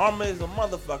comeuppance. Karma is a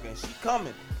motherfucker and she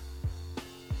coming.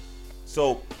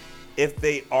 So if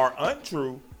they are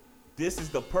untrue, this is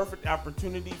the perfect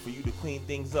opportunity for you to clean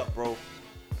things up, bro.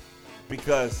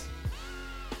 Because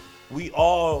we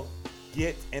all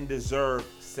get and deserve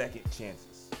second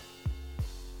chances.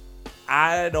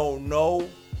 I don't know,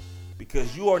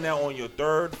 because you are now on your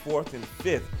 3rd, 4th, and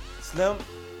 5th. Slim,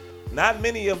 not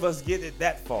many of us get it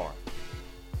that far.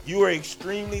 You are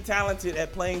extremely talented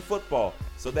at playing football,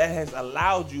 so that has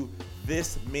allowed you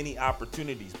this many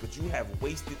opportunities, but you have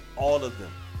wasted all of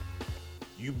them.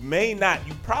 You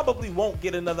probably won't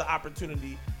get another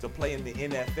opportunity to play in the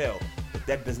NFL, but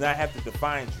that does not have to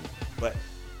define you. But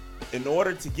in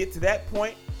order to get to that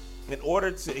point, in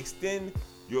order to extend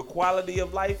your quality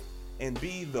of life and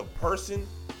be the person,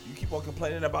 you keep on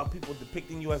complaining about people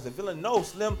depicting you as a villain. No,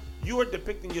 Slim, you are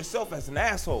depicting yourself as an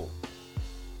asshole.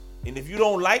 And if you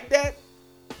don't like that,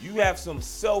 you have some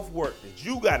self-work that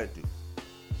you got to do.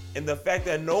 And the fact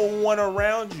that no one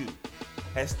around you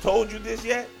has told you this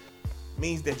yet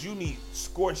means that you need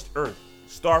scorched earth.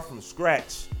 Start from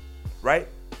scratch, right?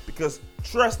 Because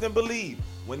trust and believe,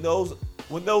 when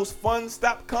those funds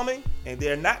stop coming, and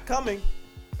they're not coming,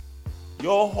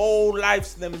 your whole life,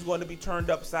 Slim, is going to be turned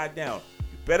upside down.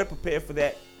 You better prepare for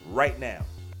that right now,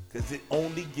 because it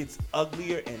only gets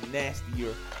uglier and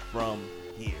nastier from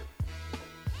here.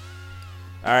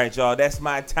 All right, y'all, that's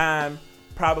my time.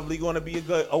 Probably going to be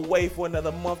away for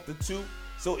another month or two.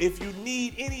 So if you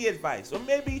need any advice, or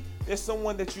maybe there's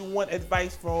someone that you want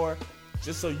advice for,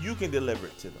 just so you can deliver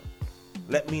it to them,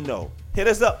 let me know. Hit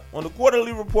us up on the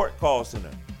Quarterly Report Call Center.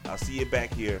 I'll see you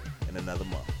back here in another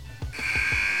month.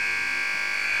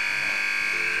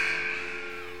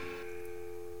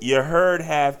 You heard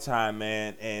halftime,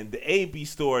 man, and the AB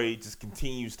story just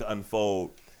continues to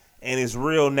unfold, and it's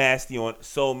real nasty on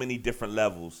so many different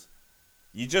levels.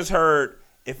 You just heard,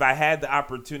 if I had the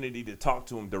opportunity to talk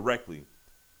to him directly,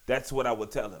 that's what I would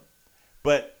tell him.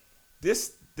 But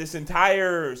this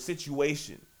entire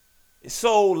situation is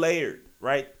so layered,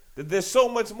 right? That there's so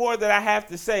much more that I have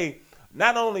to say,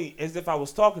 not only as if I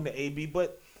was talking to AB,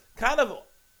 but kind of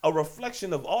a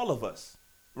reflection of all of us,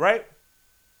 right?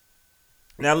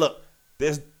 Now, look,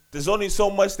 there's only so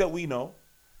much that we know.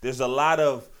 There's a lot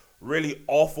of really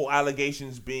awful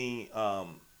allegations being,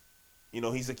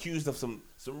 he's accused of some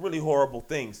really horrible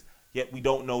things, yet we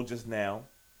don't know just now,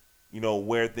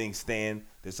 where things stand.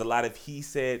 There's a lot of he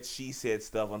said, she said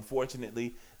stuff.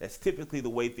 Unfortunately, that's typically the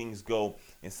way things go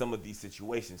in some of these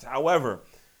situations. However,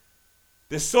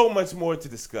 there's so much more to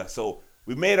discuss. So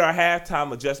we made our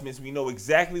halftime adjustments. We know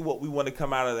exactly what we want to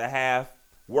come out of the half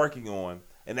working on.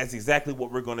 And that's exactly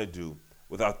what we're going to do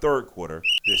with our third quarter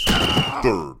this week.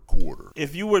 Third quarter.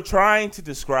 If you were trying to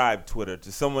describe Twitter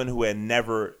to someone who had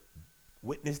never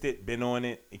witnessed it, been on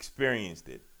it, experienced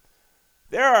it,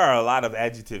 there are a lot of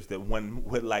adjectives that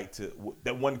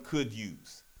one could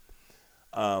use.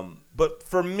 But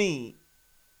for me,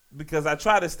 because I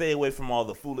try to stay away from all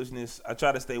the foolishness, I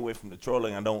try to stay away from the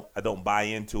trolling. I don't buy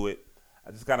into it. I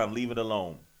just kind of leave it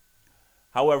alone.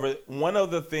 However, one of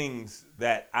the things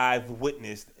that I've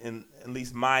witnessed in at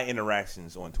least my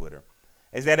interactions on Twitter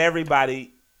is that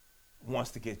everybody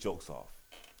wants to get jokes off.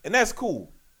 And that's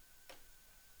cool.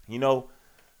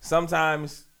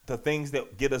 Sometimes the things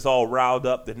that get us all riled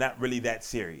up, they're not really that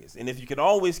serious. And if you can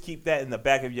always keep that in the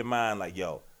back of your mind, like,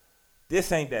 yo,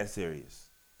 this ain't that serious.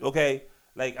 Okay?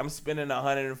 Like, I'm spending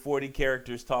 140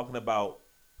 characters talking about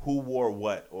who wore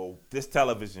what, or this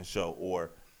television show,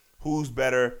 or who's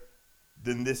better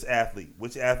than this athlete,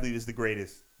 which athlete is the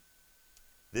greatest,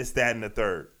 this, that, and the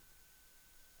third.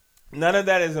 None of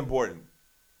that is important.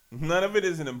 None of it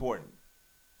isn't important.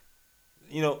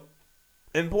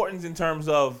 Importance in terms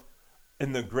of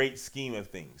in the great scheme of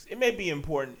things. It may be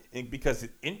important because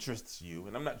it interests you,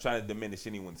 and I'm not trying to diminish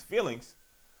anyone's feelings,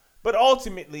 but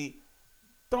ultimately,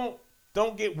 don't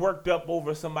get worked up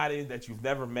over somebody that you've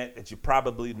never met, that you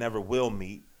probably never will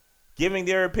meet, giving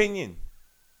their opinion,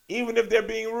 even if they're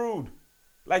being rude.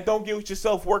 Like, don't get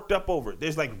yourself worked up over it.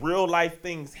 There's like real life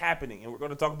things happening, and we're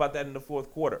going to talk about that in the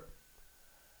fourth quarter.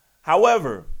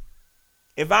 However,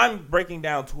 if I'm breaking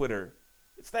down Twitter,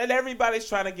 it's that everybody's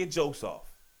trying to get jokes off.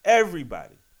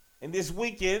 Everybody. And this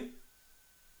weekend,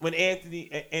 when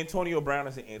Antonio Brown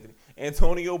is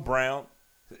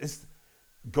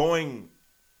going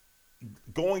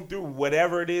through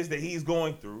whatever it is that he's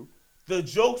going through, the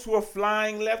jokes were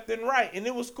flying left and right, and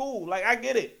it was cool. Like, I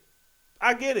get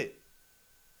it.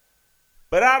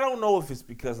 But I don't know if it's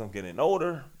because I'm getting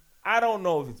older. I don't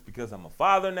know if it's because I'm a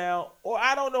father now. Or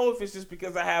I don't know if it's just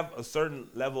because I have a certain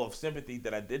level of sympathy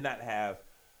that I did not have,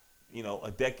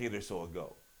 a decade or so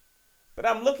ago. But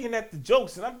I'm looking at the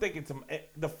jokes, and I'm thinking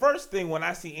the first thing when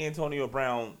I see Antonio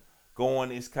Brown go on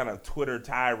this kind of Twitter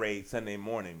tirade Sunday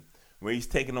morning, where he's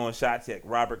taking on shots at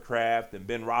Robert Kraft and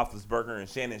Ben Roethlisberger and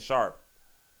Shannon Sharp,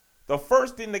 the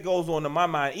first thing that goes on in my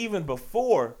mind, even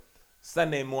before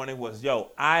Sunday morning, was,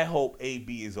 I hope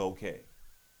AB is okay.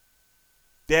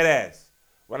 Dead ass.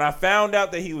 When I found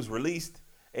out that he was released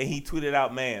and he tweeted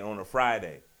out, man, on a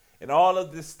Friday, and all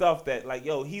of this stuff that, like,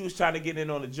 he was trying to get in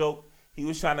on the joke. He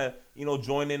was trying to,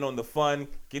 join in on the fun,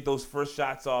 get those first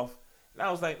shots off. And I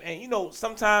was like, man,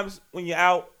 sometimes when you're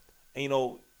out and,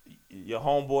 your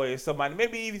homeboy or somebody,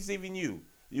 maybe even you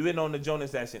in on the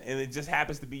Jonas action, and it just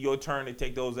happens to be your turn to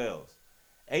take those L's.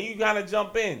 And you kind of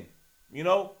jump in,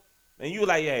 and you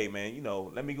like, hey, man,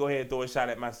 let me go ahead and throw a shot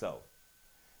at myself.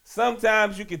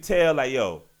 Sometimes you can tell, like,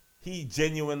 he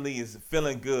genuinely is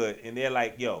feeling good, and they're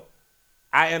like,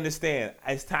 I understand.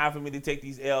 It's time for me to take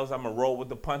these L's. I'm going to roll with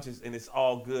the punches, and it's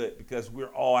all good because we're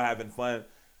all having fun.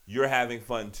 You're having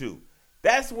fun, too.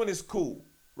 That's when it's cool,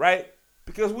 right?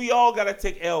 Because we all got to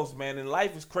take L's, man, and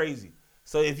life is crazy.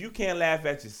 So if you can't laugh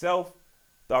at yourself,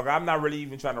 dog, I'm not really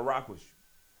even trying to rock with you.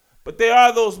 But there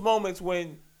are those moments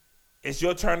when it's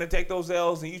your turn to take those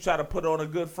L's and you try to put on a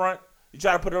good front. You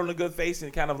try to put on a good face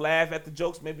and kind of laugh at the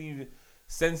jokes. Maybe you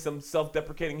send some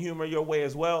self-deprecating humor your way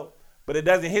as well. But it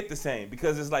doesn't hit the same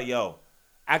because it's like,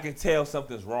 I can tell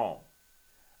something's wrong.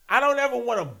 I don't ever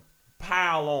want to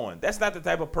pile on. That's not the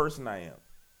type of person I am.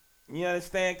 You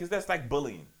understand? Because that's like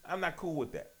bullying. I'm not cool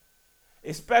with that.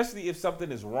 Especially if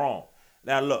something is wrong.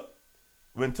 Now, look.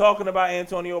 When talking about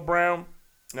Antonio Brown,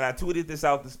 and I tweeted this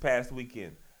out this past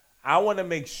weekend, I want to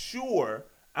make sure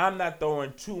I'm not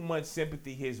throwing too much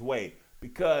sympathy his way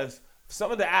because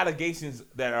some of the allegations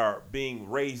that are being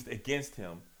raised against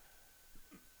him,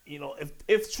 you know,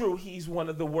 if true, he's one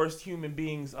of the worst human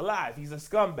beings alive. He's a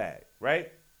scumbag,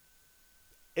 right?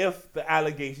 If the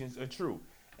allegations are true.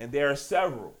 And there are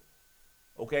several.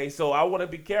 Okay, so I want to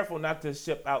be careful not to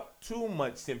ship out too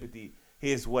much sympathy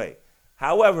his way.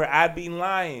 However, I'd be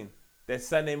lying that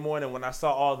Sunday morning when I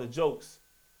saw all the jokes.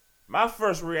 My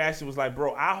first reaction was like,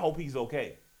 bro, I hope he's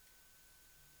okay.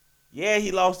 Yeah,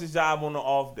 he lost his job on the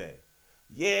off day.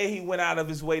 Yeah, he went out of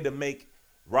his way to make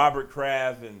Robert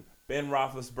Kraft and Ben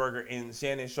Roethlisberger and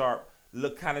Shannon Sharp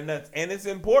look kind of nuts. And it's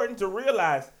important to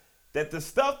realize that the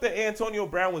stuff that Antonio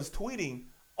Brown was tweeting,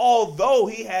 although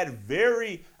he had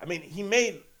he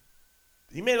made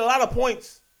a lot of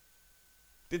points.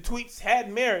 The tweets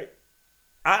had merit.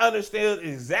 I understood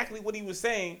exactly what he was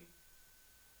saying.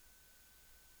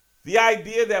 The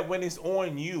idea that when it's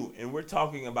on you and we're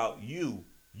talking about you,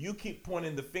 you keep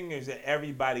pointing the fingers at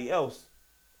everybody else.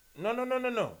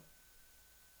 No.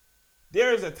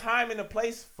 There is a time and a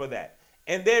place for that.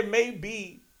 And there may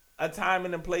be a time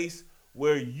and a place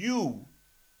where you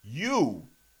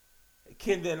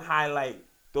can then highlight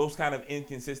those kind of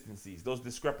inconsistencies, those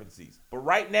discrepancies. But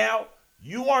right now,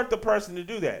 you aren't the person to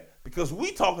do that because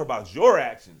we talk about your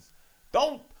actions.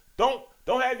 Don't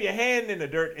have your hand in the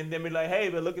dirt and then be like, hey,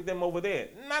 but look at them over there.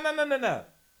 No.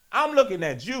 I'm looking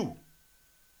at you.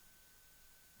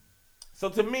 So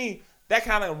to me, that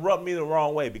kind of rubbed me the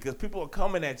wrong way because people are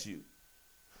coming at you.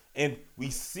 And we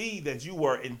see that you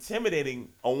were intimidating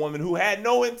a woman who had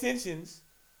no intentions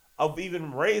of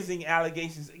even raising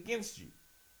allegations against you.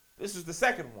 This was the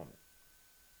second woman.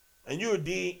 And you were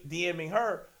DMing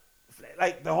her.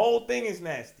 Like, the whole thing is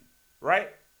nasty, right?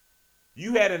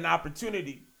 You had an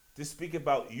opportunity to speak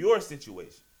about your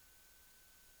situation.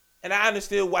 And I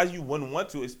understand why you wouldn't want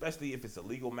to, especially if it's a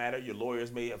legal matter. Your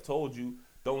lawyers may have told you,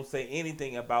 don't say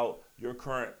anything about your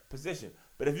current position.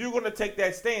 But if you're going to take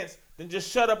that stance, then just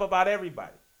shut up about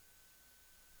everybody.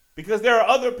 Because there are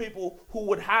other people who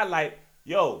would highlight,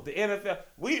 yo, the NFL.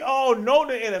 We all know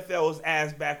the NFL is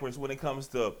ass backwards when it comes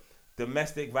to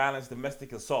domestic violence,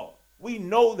 domestic assault. We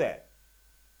know that.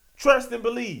 Trust and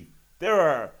believe.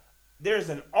 There's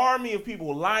an army of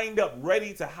people lined up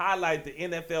ready to highlight the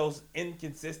NFL's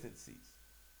inconsistencies.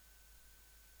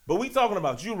 But we talking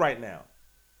about you right now.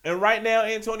 And right now,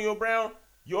 Antonio Brown,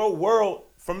 your world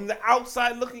from the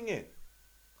outside looking in.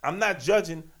 I'm not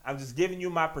judging. I'm just giving you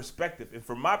my perspective. And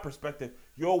from my perspective,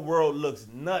 your world looks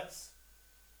nuts.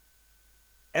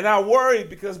 And I worry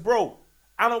because, bro,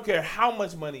 I don't care how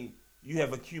much money you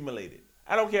have accumulated.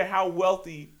 I don't care how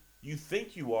wealthy you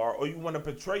think you are or you want to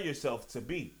portray yourself to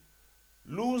be.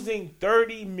 Losing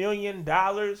 $30 million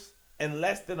in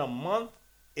less than a month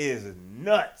is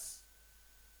nuts.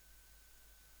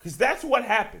 Because that's what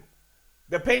happened.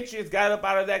 The Patriots got up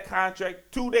out of that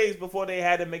contract 2 days before they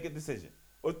had to make a decision.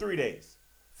 Or 3 days.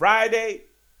 Friday,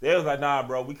 they was like, nah,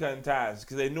 bro, we cutting ties.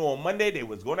 Because they knew on Monday they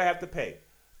was going to have to pay.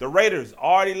 The Raiders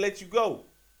already let you go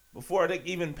before they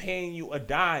even paying you a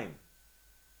dime.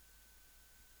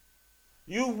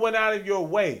 You went out of your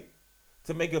way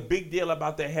to make a big deal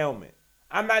about the helmet.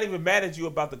 I'm not even mad at you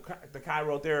about the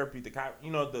chirotherapy,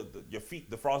 your feet,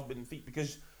 the frostbitten feet,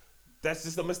 because that's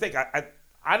just a mistake.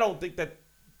 I don't think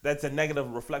that's a negative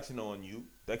reflection on you.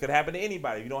 That could happen to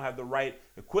anybody if you don't have the right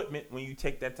equipment when you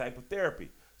take that type of therapy.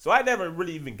 So I never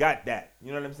really even got that.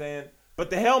 You know what I'm saying? But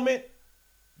the helmet,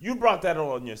 you brought that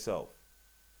on yourself.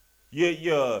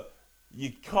 You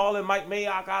calling Mike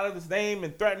Mayock out of his name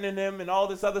and threatening him and all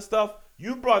this other stuff.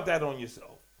 You brought that on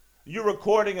yourself. You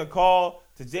recording a call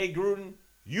to Jay Gruden.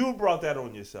 You brought that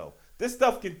on yourself. This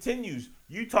stuff continues.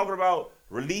 You talking about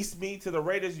release me to the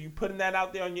Raiders. You putting that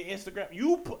out there on your Instagram.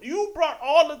 You brought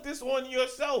all of this on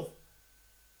yourself.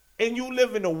 And you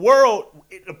live in a world,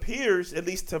 it appears, at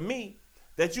least to me,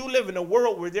 that you live in a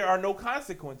world where there are no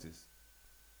consequences.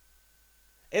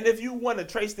 And if you want to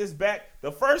trace this back,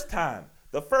 the first time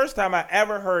I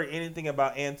ever heard anything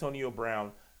about Antonio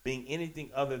Brown being anything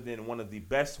other than one of the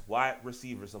best wide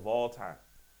receivers of all time.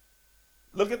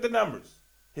 Look at the numbers.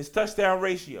 His touchdown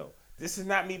ratio. This is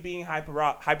not me being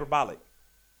hyperbolic.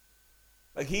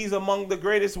 Like, he's among the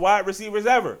greatest wide receivers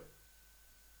ever.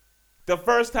 The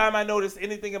first time I noticed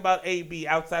anything about AB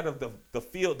outside of the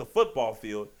field, the football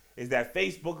field, is that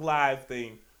Facebook Live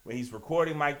thing when he's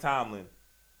recording Mike Tomlin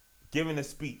giving a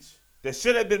speech that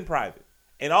should have been private.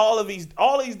 And all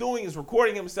he's doing is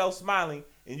recording himself smiling,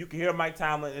 and you can hear Mike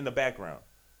Tomlin in the background.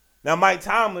 Now, Mike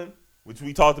Tomlin, which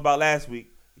we talked about last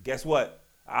week, guess what?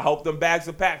 I hope them bags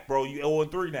are packed, bro. You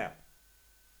 0-3 now.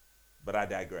 But I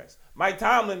digress. Mike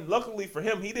Tomlin, luckily for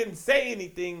him, he didn't say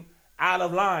anything out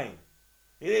of line.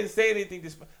 He didn't say anything.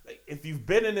 Like, if you've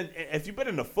been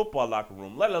in a football locker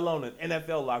room, let alone an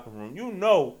NFL locker room, you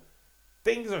know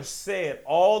things are said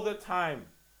all the time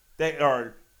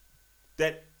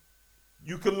that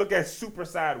you can look at super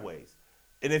sideways.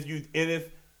 And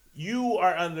if you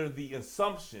are under the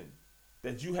assumption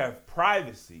that you have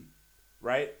privacy,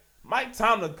 right? Mike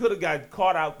Tomlin could have got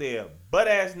caught out there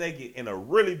butt-ass naked in a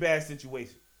really bad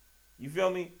situation. You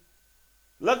feel me?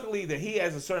 Luckily that he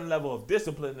has a certain level of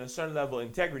discipline and a certain level of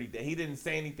integrity that he didn't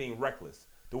say anything reckless.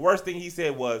 The worst thing he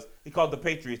said was he called the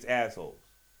Patriots assholes.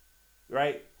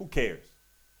 Right? Who cares?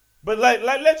 But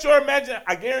let your imagine,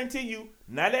 I guarantee you,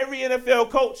 not every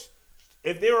NFL coach,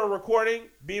 if they were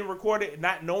being recorded,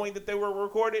 not knowing that they were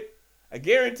recorded, I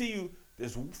guarantee you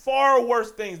there's far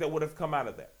worse things that would have come out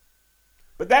of that.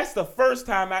 But that's the first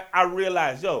time I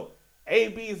realized,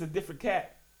 AB is a different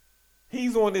cat.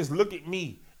 He's on this look at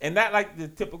me. And not like the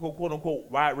typical quote-unquote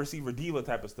wide receiver diva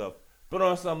type of stuff, but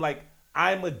on some like,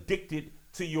 I'm addicted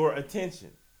to your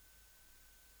attention.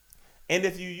 And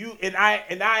if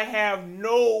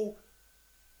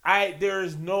there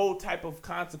is no type of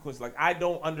consequence. Like, I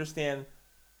don't understand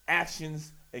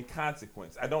actions and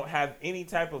consequence. I don't have any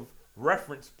type of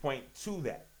reference point to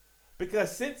that.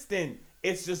 Because since then,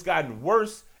 it's just gotten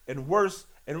worse and worse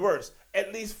and worse.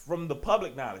 At least from the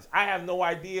public knowledge. I have no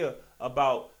idea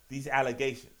about these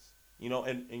allegations.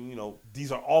 And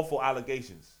these are awful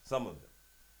allegations, some of them.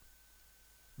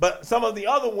 But some of the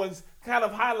other ones kind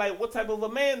of highlight what type of a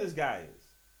man this guy is.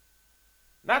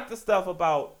 Not the stuff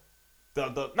about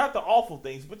not the awful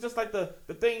things, but just like the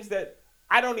things that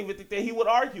I don't even think that he would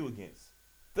argue against.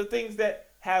 The things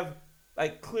that have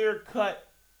like clear-cut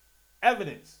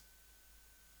evidence.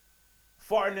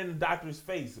 Farting in the doctor's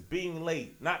face, being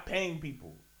late, not paying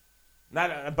people,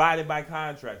 not abiding by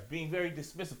contracts, being very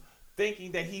dismissive,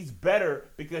 thinking that he's better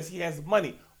because he has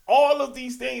money. All of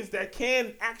these things that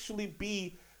can actually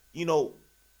be,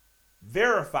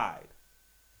 verified.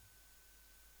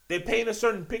 They paint a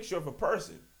certain picture of a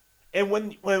person. And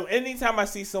when anytime I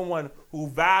see someone who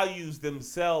values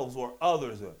themselves or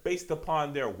others based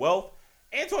upon their wealth,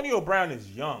 Antonio Brown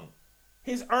is young.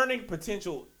 His earning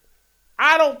potential,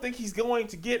 I don't think he's going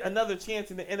to get another chance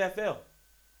in the NFL.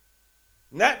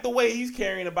 Not the way he's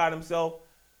carrying about himself.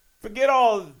 Forget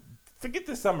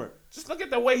the summer. Just look at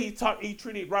the way he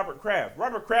treated Robert Kraft.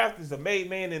 Robert Kraft is a made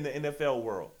man in the NFL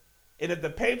world. And if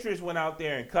the Patriots went out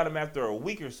there and cut him after a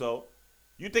week or so,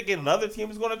 you thinking another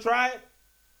team is going to try it?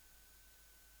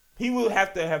 He will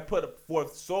have to have put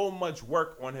forth so much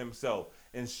work on himself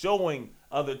and showing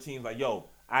other teams like,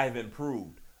 I have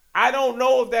improved. I don't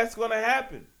know if that's going to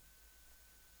happen.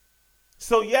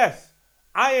 So, yes,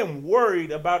 I am worried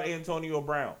about Antonio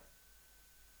Brown.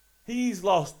 He's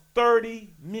lost $30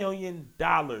 million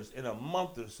in a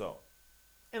month or so.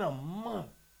 In a month.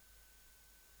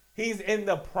 He's in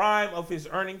the prime of his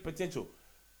earning potential.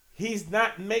 He's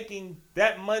not making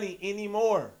that money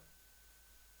anymore.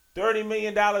 $30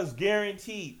 million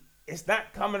guaranteed. It's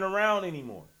not coming around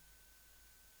anymore.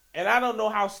 And I don't know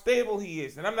how stable he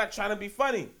is. And I'm not trying to be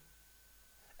funny.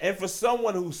 And for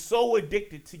someone who's so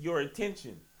addicted to your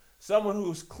attention, someone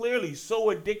who's clearly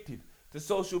so addicted to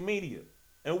social media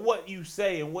and what you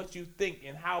say and what you think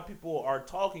and how people are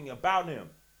talking about him.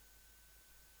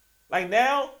 Like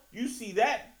now, you see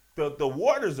that, the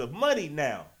waters of money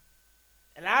now.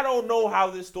 And I don't know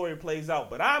how this story plays out,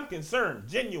 but I'm concerned,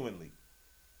 genuinely.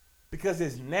 Because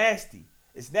it's nasty.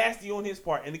 It's nasty on his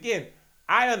part. And again,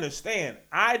 I understand.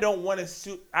 I don't want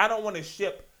to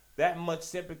ship that much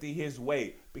sympathy his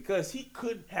way because he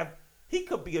could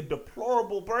be a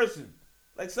deplorable person.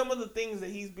 Like some of the things that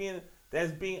he's being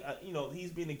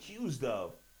accused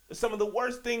of. Some of the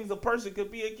worst things a person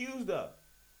could be accused of.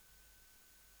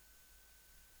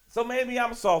 So maybe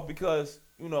I'm soft because,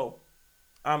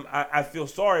 I feel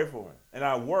sorry for him and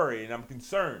I worry and I'm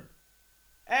concerned.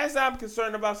 As I'm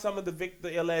concerned about some of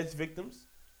the alleged victims.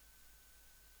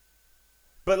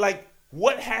 But like,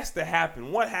 what has to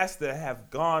happen? What has to have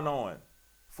gone on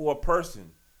for a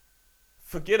person?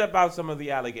 Forget about some of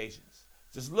the allegations.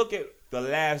 Just look at the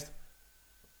last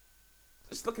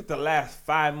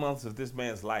 5 months of this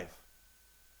man's life.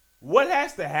 What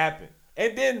has to happen?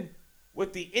 And then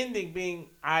with the ending being,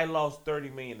 I lost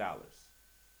 $30 million.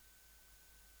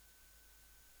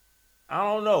 I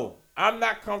don't know. I'm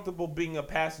not comfortable being a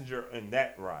passenger in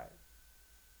that ride.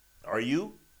 Are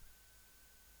you?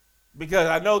 Because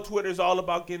I know Twitter's all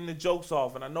about getting the jokes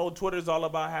off, and I know Twitter's all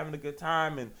about having a good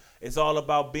time, and it's all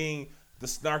about being the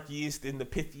snarkiest and the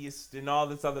pithiest and all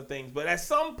this other things. But at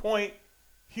some point,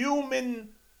 human,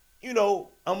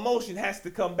 emotion has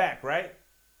to come back, right?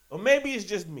 Or maybe it's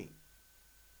just me.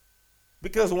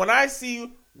 Because when I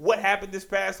see what happened this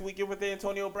past weekend with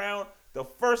Antonio Brown, the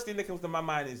first thing that comes to my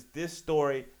mind is this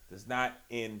story does not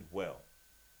end well.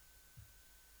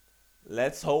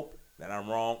 Let's hope that I'm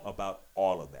wrong about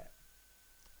all of that.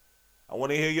 I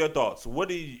want to hear your thoughts.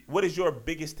 What is your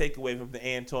biggest takeaway from the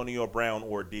Antonio Brown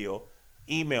ordeal?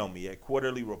 Email me at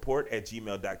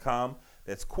quarterlyreport@gmail.com.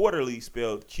 That's quarterly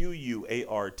spelled QUARTERLEE,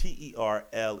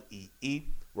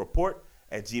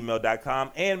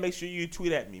 report@gmail.com. And make sure you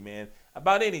tweet at me, man,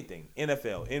 about anything.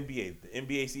 NFL, NBA. The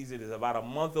NBA season is about a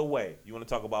month away. You want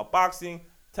to talk about boxing,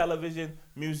 television,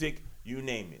 music, you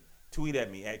name it. Tweet at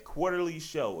me at Quarterly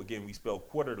Show. Again, we spell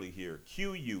quarterly here.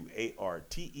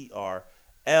 QUARTERLEE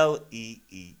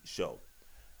show.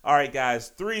 All right, guys,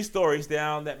 3 stories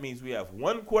down. That means we have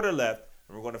 1 quarter left,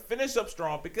 and we're going to finish up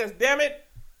strong because, damn it,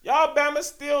 y'all Bama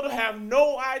still have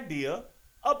no idea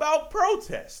about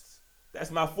protests.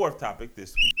 That's my 4th topic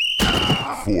this week.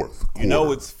 4th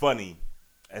quarter. It's funny.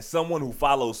 As someone who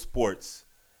follows sports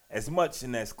as much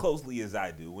and as closely as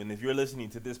I do, and if you're listening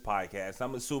to this podcast,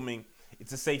 I'm assuming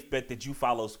it's a safe bet that you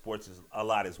follow sports a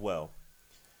lot as well.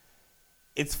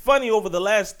 It's funny, over the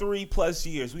last 3+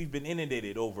 years, we've been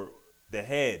inundated over the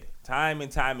head, time and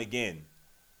time again,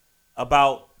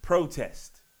 about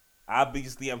protest.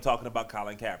 Obviously, I'm talking about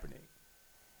Colin Kaepernick.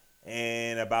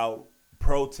 And about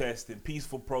protest and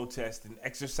peaceful protest and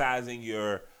exercising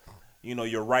your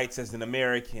rights as an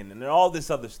American and all this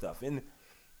other stuff. And,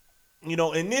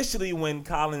 initially when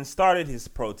Colin started his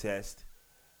protest,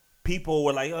 people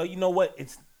were like, oh, you know what?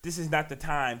 This is not the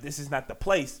time. This is not the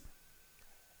place.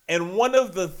 And one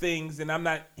of the things, and I'm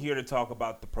not here to talk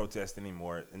about the protest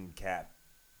anymore in Cap.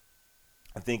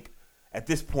 I think at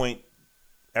this point,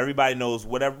 everybody knows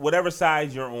whatever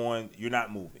side you're on, you're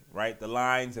not moving, right? The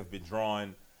lines have been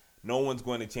drawn. No one's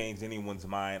going to change anyone's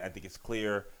mind. I think it's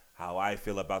clear how I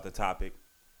feel about the topic.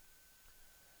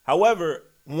 However,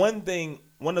 one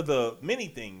of the many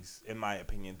things, in my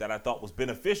opinion, that I thought was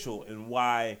beneficial and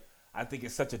why I think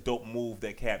it's such a dope move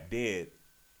that Cap did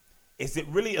is it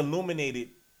really illuminated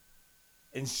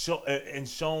and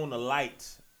shone a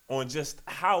light on just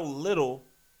how little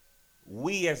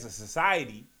we as a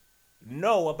society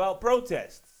know about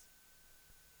protests.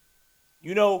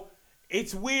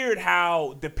 It's weird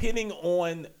how, depending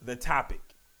on the topic,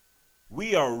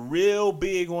 we are real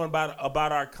big on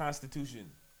about our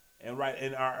Constitution and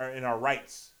our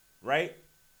rights, right?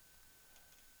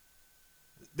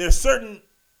 There's certain,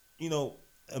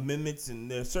 amendments,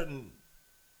 and there's certain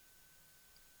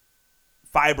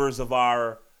fibers of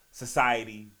our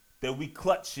society that we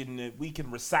clutch and that we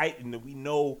can recite and that we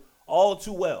know all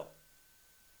too well.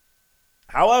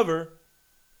 However,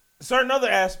 certain other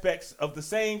aspects of the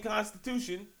same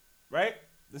Constitution, right?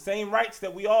 The same rights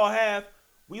that we all have,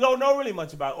 we don't know really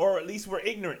much about, or at least we're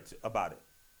ignorant about it.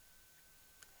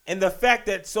 And the fact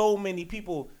that so many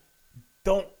people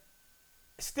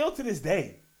still to this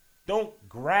day, don't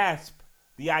grasp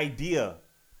the idea,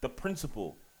 the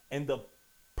principle, and the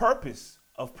purpose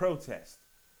of protest.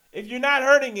 If you're not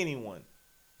hurting anyone,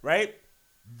 right?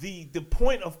 The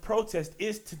point of protest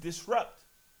is to disrupt.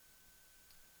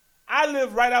 I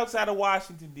live right outside of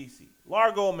Washington, D.C.,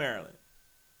 Largo, Maryland.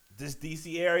 This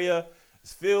D.C. area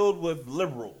is filled with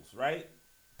liberals, right?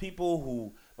 People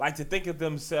who like to think of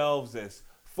themselves as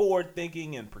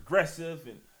forward-thinking and progressive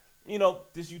and,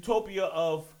 this utopia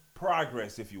of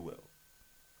progress, if you will.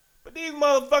 But these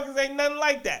motherfuckers ain't nothing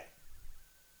like that.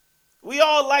 We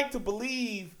all like to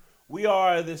believe we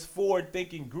are this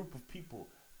forward-thinking group of people,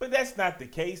 but that's not the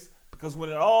case, because when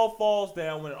it all falls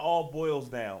down, when it all boils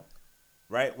down,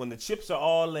 right, when the chips are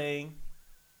all laying,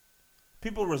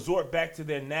 people resort back to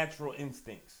their natural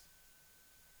instincts.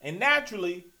 And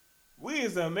naturally, we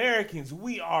as Americans,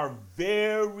 we are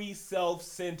very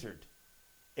self-centered.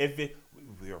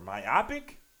 We're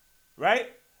myopic,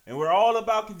 right? And we're all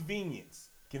about convenience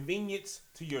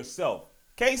to yourself.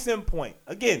 Case in point,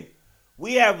 again,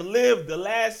 we have lived the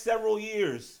last several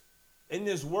years in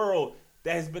this world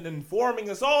that has been informing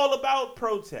us all about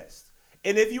protest.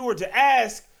 And if you were to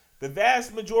ask the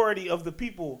vast majority of the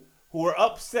people who are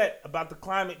upset about the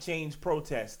climate change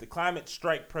protest, the climate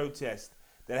strike protest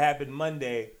that happened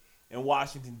Monday in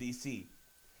Washington, D.C.,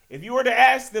 if you were to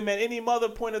ask them at any other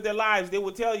point of their lives, they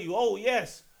would tell you, oh,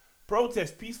 yes,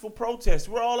 protest, peaceful protest,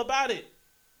 we're all about it.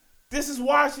 This is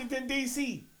Washington,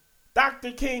 D.C.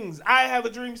 Dr. King's I Have a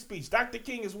Dream speech. Dr.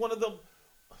 King is one of the,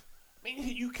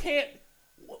 you can't,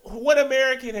 what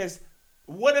American,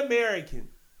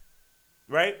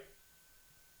 right,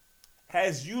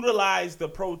 has utilized the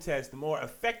protest more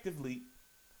effectively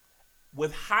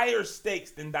with higher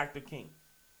stakes than Dr. King,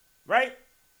 right?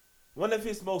 One of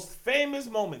his most famous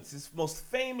moments, his most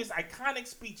famous iconic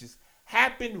speeches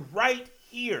happened right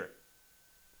here.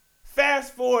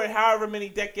 Fast forward however many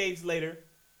decades later,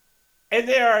 and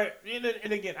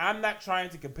and again, I'm not trying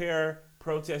to compare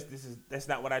protests. That's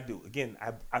not what I do. Again,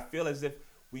 I feel as if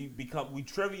we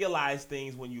trivialize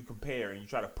things when you compare and you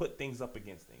try to put things up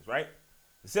against things, right?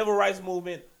 The civil rights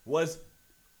movement was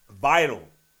vital.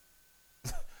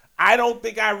 I don't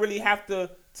think I really have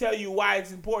to tell you why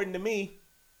it's important to me.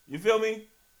 You feel me?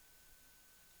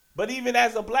 But even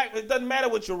as a black, it doesn't matter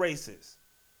what your race is.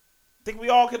 I think we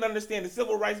all can understand the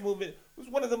civil rights movement was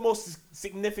one of the most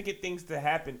significant things to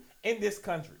happen in this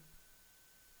country.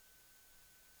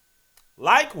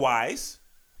 Likewise,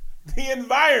 the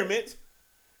environment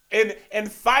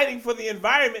and fighting for the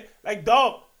environment, like,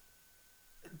 dog,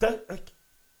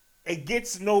 it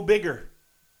gets no bigger.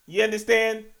 You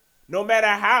understand? No matter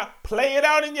how, play it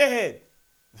out in your head.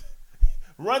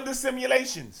 Run the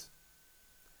simulations.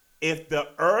 If the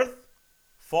earth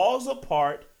falls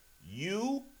apart,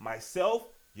 you, myself,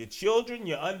 your children,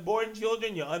 your unborn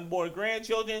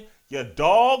grandchildren, your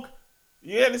dog,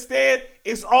 you understand?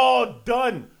 It's all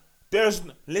done.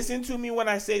 Listen to me when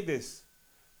I say this.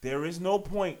 There is no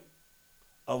point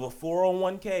of a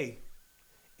 401k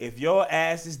if your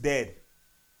ass is dead.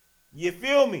 You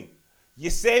feel me? You're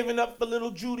saving up for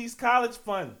little Judy's college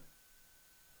fund.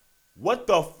 What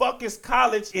the fuck is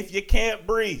college if you can't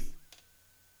breathe?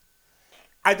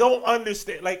 I don't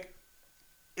understand. Like,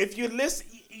 if you listen,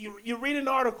 you read an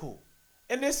article,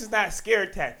 and this is not scare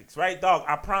tactics, right, dog?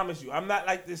 I promise you, I'm not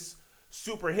like this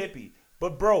super hippie.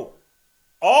 But, bro,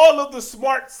 all of the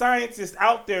smart scientists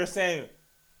out there saying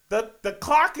the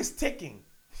clock is ticking.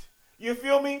 You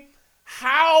feel me?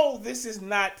 How this is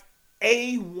not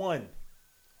A1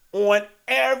 on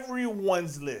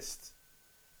everyone's list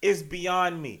is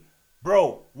beyond me.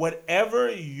 Bro, whatever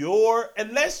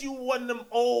unless you one of them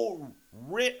old,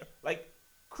 like,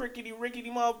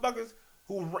 crickety-rickety motherfuckers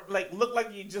who, like, look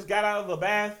like you just got out of the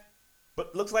bath,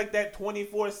 but looks like that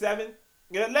 24/7,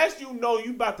 unless you know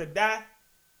you about to die,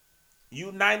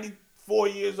 you 94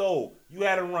 years old, you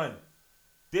had a run,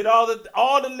 did all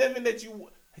the living that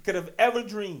you could have ever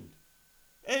dreamed,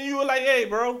 and you were like, hey,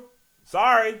 bro,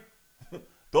 sorry,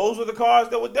 those were the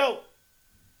cards that were dealt.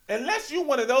 Unless you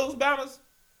one of those bombers,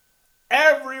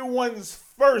 everyone's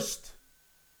first,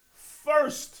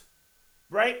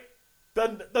 right?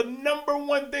 The number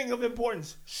one thing of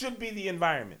importance should be the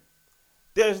environment.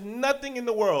 There's nothing in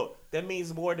the world that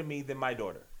means more to me than my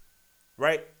daughter,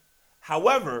 right?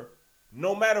 However,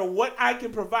 no matter what I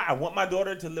can provide, I want my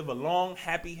daughter to live a long,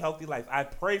 happy, healthy life. I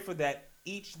pray for that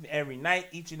each and every night,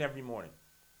 each and every morning.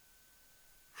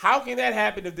 How can that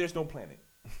happen if there's no planet?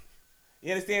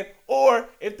 You understand? Or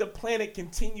if the planet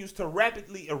continues to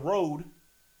rapidly erode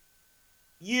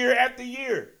year after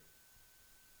year.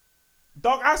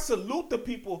 Dog, I salute the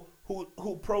people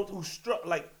who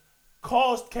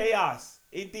caused chaos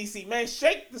in DC. Man,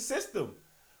 shake the system.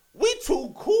 We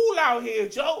too cool out here,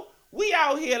 Joe. We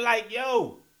out here like,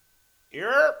 yo,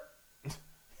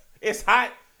 it's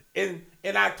hot in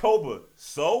October.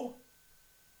 So?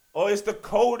 Or it's the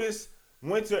coldest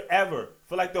winter ever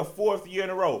for like the 4th year in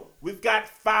a row. We've got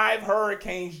 5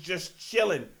 hurricanes just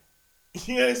chilling.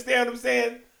 You understand what I'm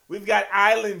saying? We've got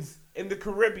islands in the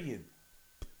Caribbean.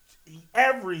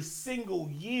 Every single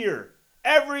year.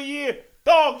 Every year.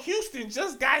 Dog, Houston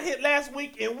just got hit last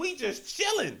week and we just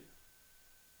chilling.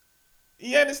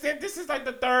 You understand? This is like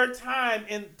the 3rd time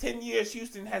in 10 years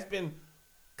Houston has been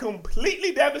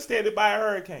completely devastated by a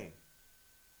hurricane.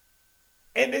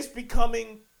 And it's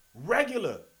becoming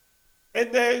regular.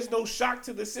 And there is no shock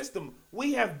to the system.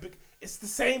 It's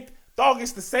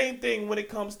the same thing when it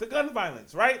comes to gun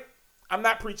violence, right? I'm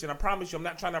not preaching. I promise you, I'm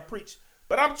not trying to preach.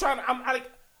 But I'm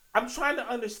trying to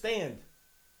understand.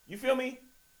 You feel me?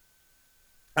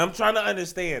 I'm trying to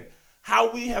understand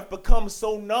how we have become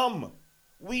so numb.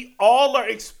 We all are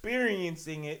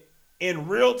experiencing it in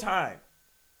real time.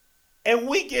 And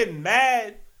we get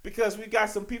mad because we got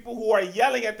some people who are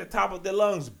yelling at the top of their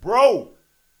lungs, bro,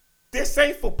 this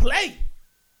ain't for play.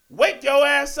 Wake your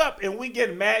ass up. And we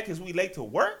get mad because we late to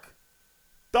work?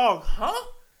 Dog, huh?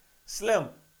 Slim,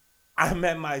 I'm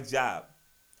at my job.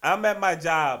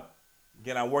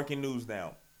 Again, I work in news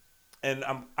now. And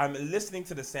I'm listening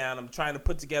to the sound. I'm trying to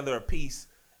put together a piece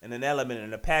and an element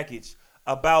and a package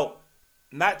about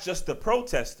not just the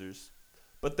protesters,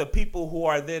 but the people who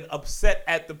are then upset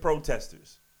at the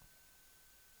protesters.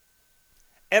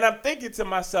 And I'm thinking to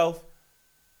myself,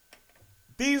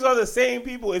 these are the same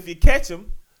people, if you catch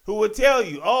them, who would tell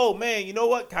you, oh man, you know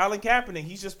what? Colin Kaepernick,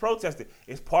 he's just protesting.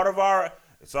 It's part of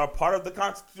the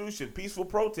Constitution, peaceful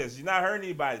protest. You're not hurting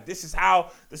anybody. This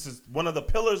is one of the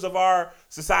pillars of our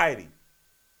society.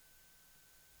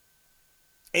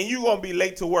 And you're going to be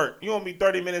late to work. You're going to be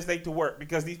 30 minutes late to work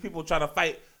because these people are trying to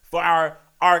fight for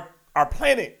our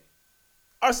planet,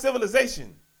 our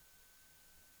civilization.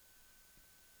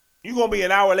 You're going to be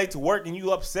an hour late to work and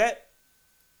you upset?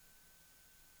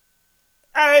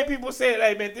 I hate people saying,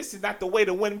 hey, man, this is not the way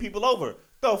to win people over.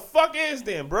 The fuck is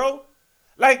then, bro?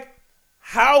 Like,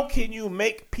 how can you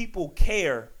make people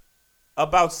care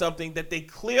about something that they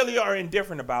clearly are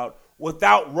indifferent about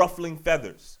without ruffling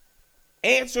feathers?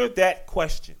 Answer that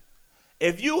question.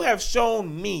 If you have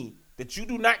shown me that you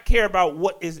do not care about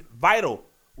what is vital,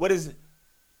 what is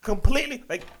completely,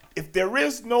 like, if there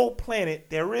is no planet,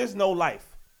 there is no life.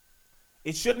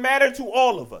 It should matter to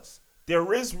all of us.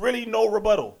 There is really no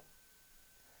rebuttal.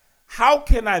 How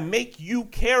can I make you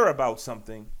care about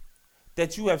something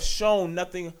that you have shown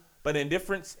nothing but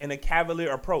indifference and a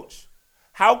cavalier approach?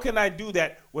 How can I do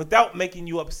that without making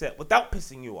you upset, without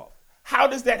pissing you off? How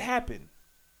does that happen?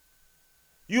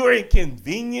 You are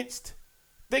inconvenienced.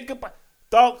 Think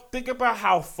about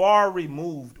how far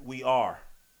removed we are.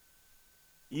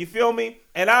 You feel me?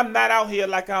 And I'm not out here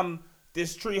like I'm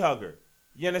this tree hugger.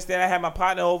 You understand? I had my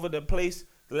partner over the place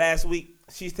last week.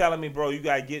 She's telling me, bro, you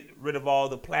got to get rid of all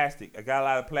the plastic. I got a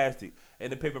lot of plastic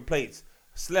and the paper plates.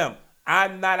 Slim,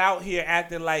 I'm not out here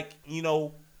acting like,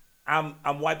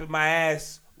 I'm wiping my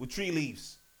ass with tree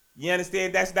leaves. You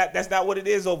understand? That's not what it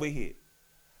is over here.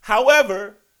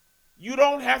 However, you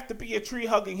don't have to be a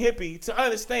tree-hugging hippie to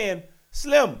understand,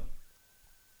 Slim,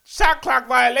 shot clock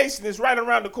violation is right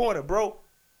around the corner, bro.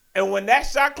 And when that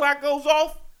shot clock goes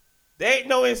off, there ain't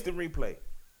no instant replay.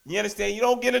 You understand? You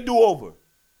don't get a do-over.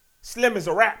 Slim is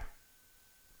a wrap.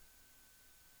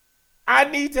 I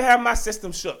need to have my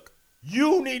system shook.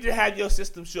 You need to have your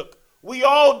system shook. We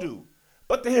all do.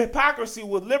 But the hypocrisy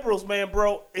with liberals, man,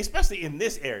 bro, especially in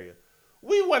this area,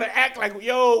 we want to act like,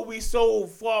 we so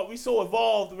far, we so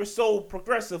evolved, we're so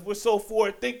progressive, we're so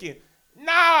forward thinking.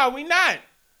 Nah, we not.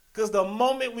 Because the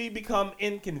moment we become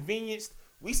inconvenienced,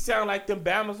 we sound like them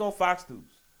Bammers on Fox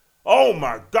News. Oh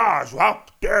my gosh, how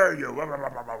dare you?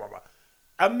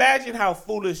 Imagine how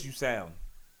foolish you sound.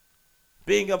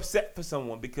 Being upset for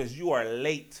someone because you are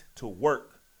late to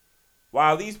work,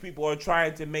 while these people are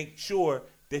trying to make sure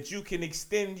that you can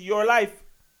extend your life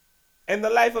and the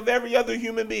life of every other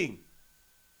human being.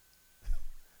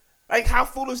 Like, how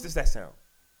foolish does that sound?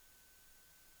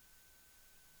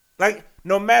 Like,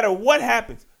 no matter what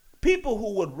happens, people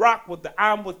who would rock with the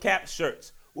I'm with Cap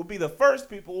shirts will be the first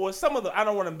people, or some of the, I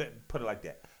don't want to put it like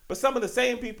that, but some of the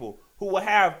same people who will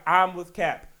have I'm with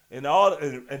Cap and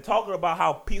talking about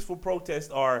how peaceful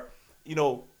protests are,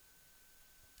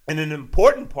 an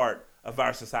important part of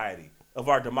our society, of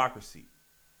our democracy,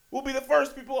 will be the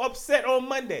first people upset on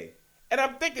Monday. And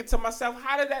I'm thinking to myself,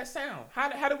 how did that sound?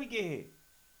 How did we get here?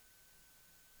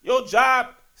 Your job,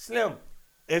 Slim,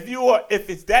 if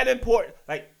it's that important,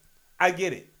 like, I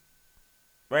get it,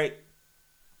 right?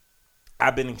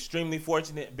 I've been extremely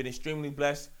fortunate, been extremely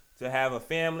blessed to have a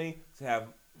family,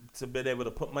 to be able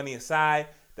to put money aside,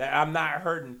 that I'm not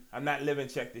hurting, I'm not living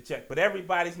check to check. But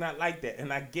everybody's not like that,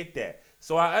 and I get that.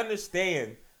 So I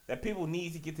understand that people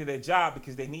need to get to their job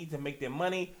because they need to make their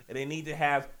money and they need to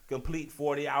have complete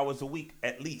 40 hours a week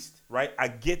at least, right? I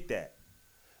get that.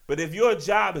 But if your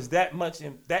job is that much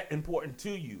that important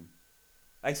to you,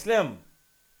 like Slim,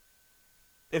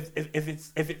 if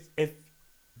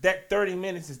that 30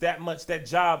 minutes is that much, that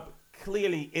job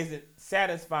clearly isn't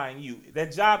satisfying you.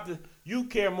 That job, you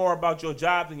care more about your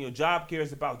job than your job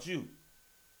cares about you.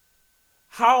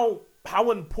 How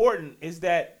important is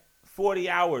that 40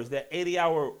 hours, that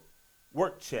 80-hour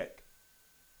work check,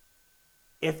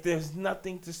 if there's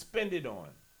nothing to spend it on?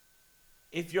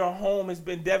 If your home has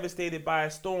been devastated by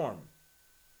a storm,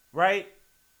 right?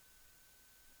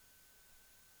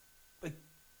 Like,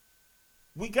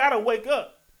 we gotta wake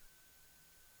up.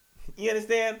 You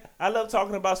understand? I love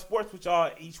talking about sports with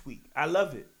y'all each week. I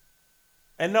love it.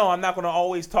 And no, I'm not gonna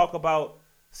always talk about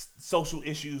social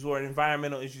issues or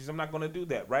environmental issues. I'm not gonna do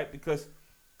that, right? Because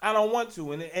I don't want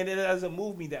to, and it doesn't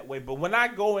move me that way. But when I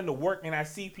go into work and I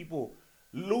see people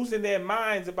losing their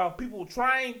minds about people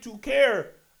trying to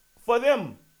care for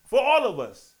them, for all of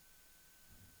us,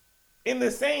 in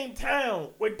the same town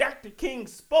where Dr. King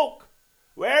spoke,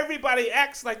 where everybody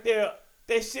acts like their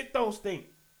shit don't stink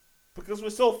because we're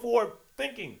so forward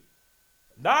thinking.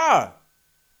 Nah,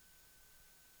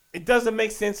 it doesn't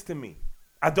make sense to me.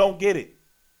 I don't get it.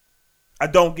 I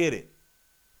don't get it.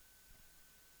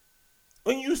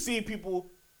 When you see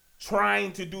people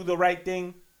trying to do the right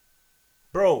thing,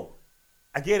 bro,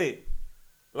 I get it.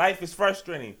 Life is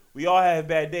frustrating. We all have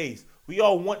bad days. We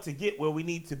all want to get where we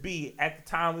need to be at the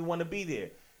time we want to be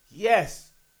there.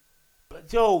 Yes.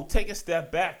 But, yo, take a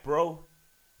step back, bro.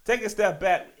 Take a step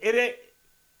back.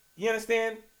 You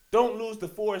understand? Don't lose the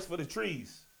forest for the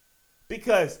trees.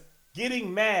 Because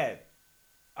getting mad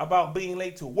about being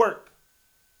late to work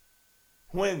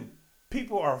when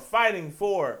people are fighting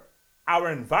for our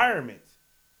environment,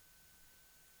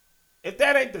 if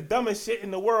that ain't the dumbest shit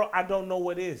in the world, I don't know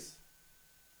what is.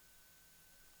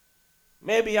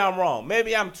 Maybe I'm wrong.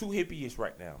 Maybe I'm too hippie-ish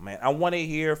right now, man. I want to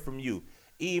hear from you.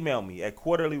 Email me at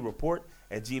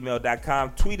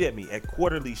quarterlyreport@gmail.com. Tweet at me at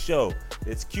quarterlyshow.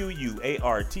 It's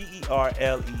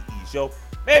QUARTERLEE show.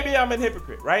 Maybe I'm a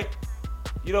hypocrite, right?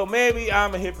 Maybe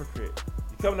I'm a hypocrite.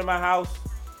 You come to my house,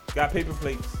 got paper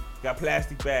plates, got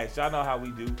plastic bags. Y'all know how we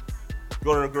do.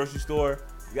 Go to the grocery store,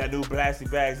 you got new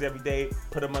plastic bags every day,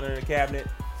 put them under the cabinet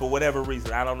for whatever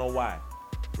reason. I don't know why.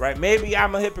 Right? Maybe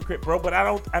I'm a hypocrite, bro, but I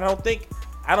don't think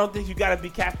you gotta be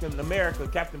Captain America,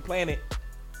 Captain Planet,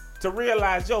 to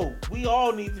realize, yo, we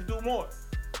all need to do more.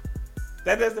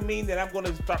 That doesn't mean that I'm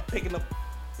gonna start picking up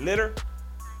litter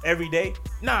every day.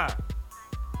 Nah.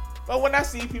 But when I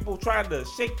see people trying to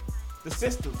shake the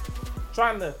system,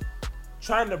 trying to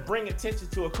bring attention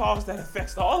to a cause that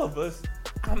affects all of us,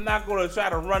 I'm not gonna try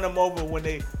to run them over when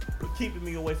they keeping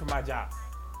me away from my job.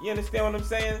 You understand what I'm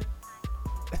saying?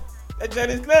 That joint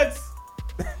is nuts.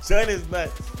 That joint is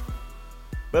nuts.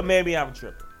 But maybe I'm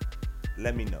tripping.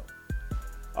 Let me know.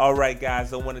 All right,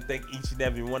 guys. I want to thank each and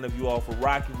every one of you all for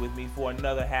rocking with me for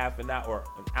another half an hour,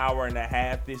 an hour and a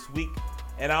half this week.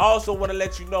 And I also want to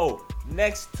let you know,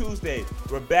 next Tuesday,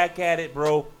 we're back at it,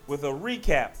 bro, with a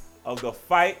recap of the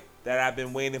fight that I've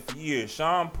been waiting for years.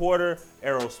 Shawn Porter,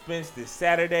 Errol Spence this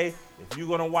Saturday. If you're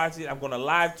going to watch it, I'm going to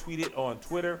live tweet it on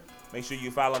Twitter. Make sure you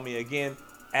follow me again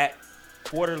at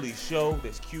Quarterly Show.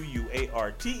 That's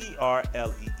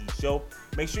QUARTERLEE show.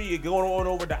 Make sure you go on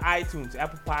over to iTunes,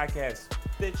 Apple Podcasts,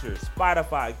 Stitcher,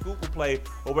 Spotify, Google Play,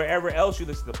 or wherever else you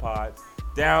listen to pods.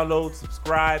 Download,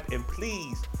 subscribe, and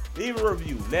please leave a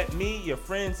review. Let me, your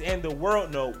friends, and the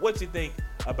world know what you think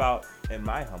about, in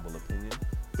my humble opinion,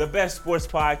 the best sports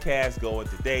podcast going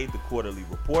today, the Quarterly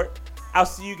Report. I'll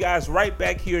see you guys right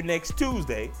back here next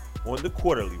Tuesday on the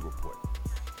Quarterly Report.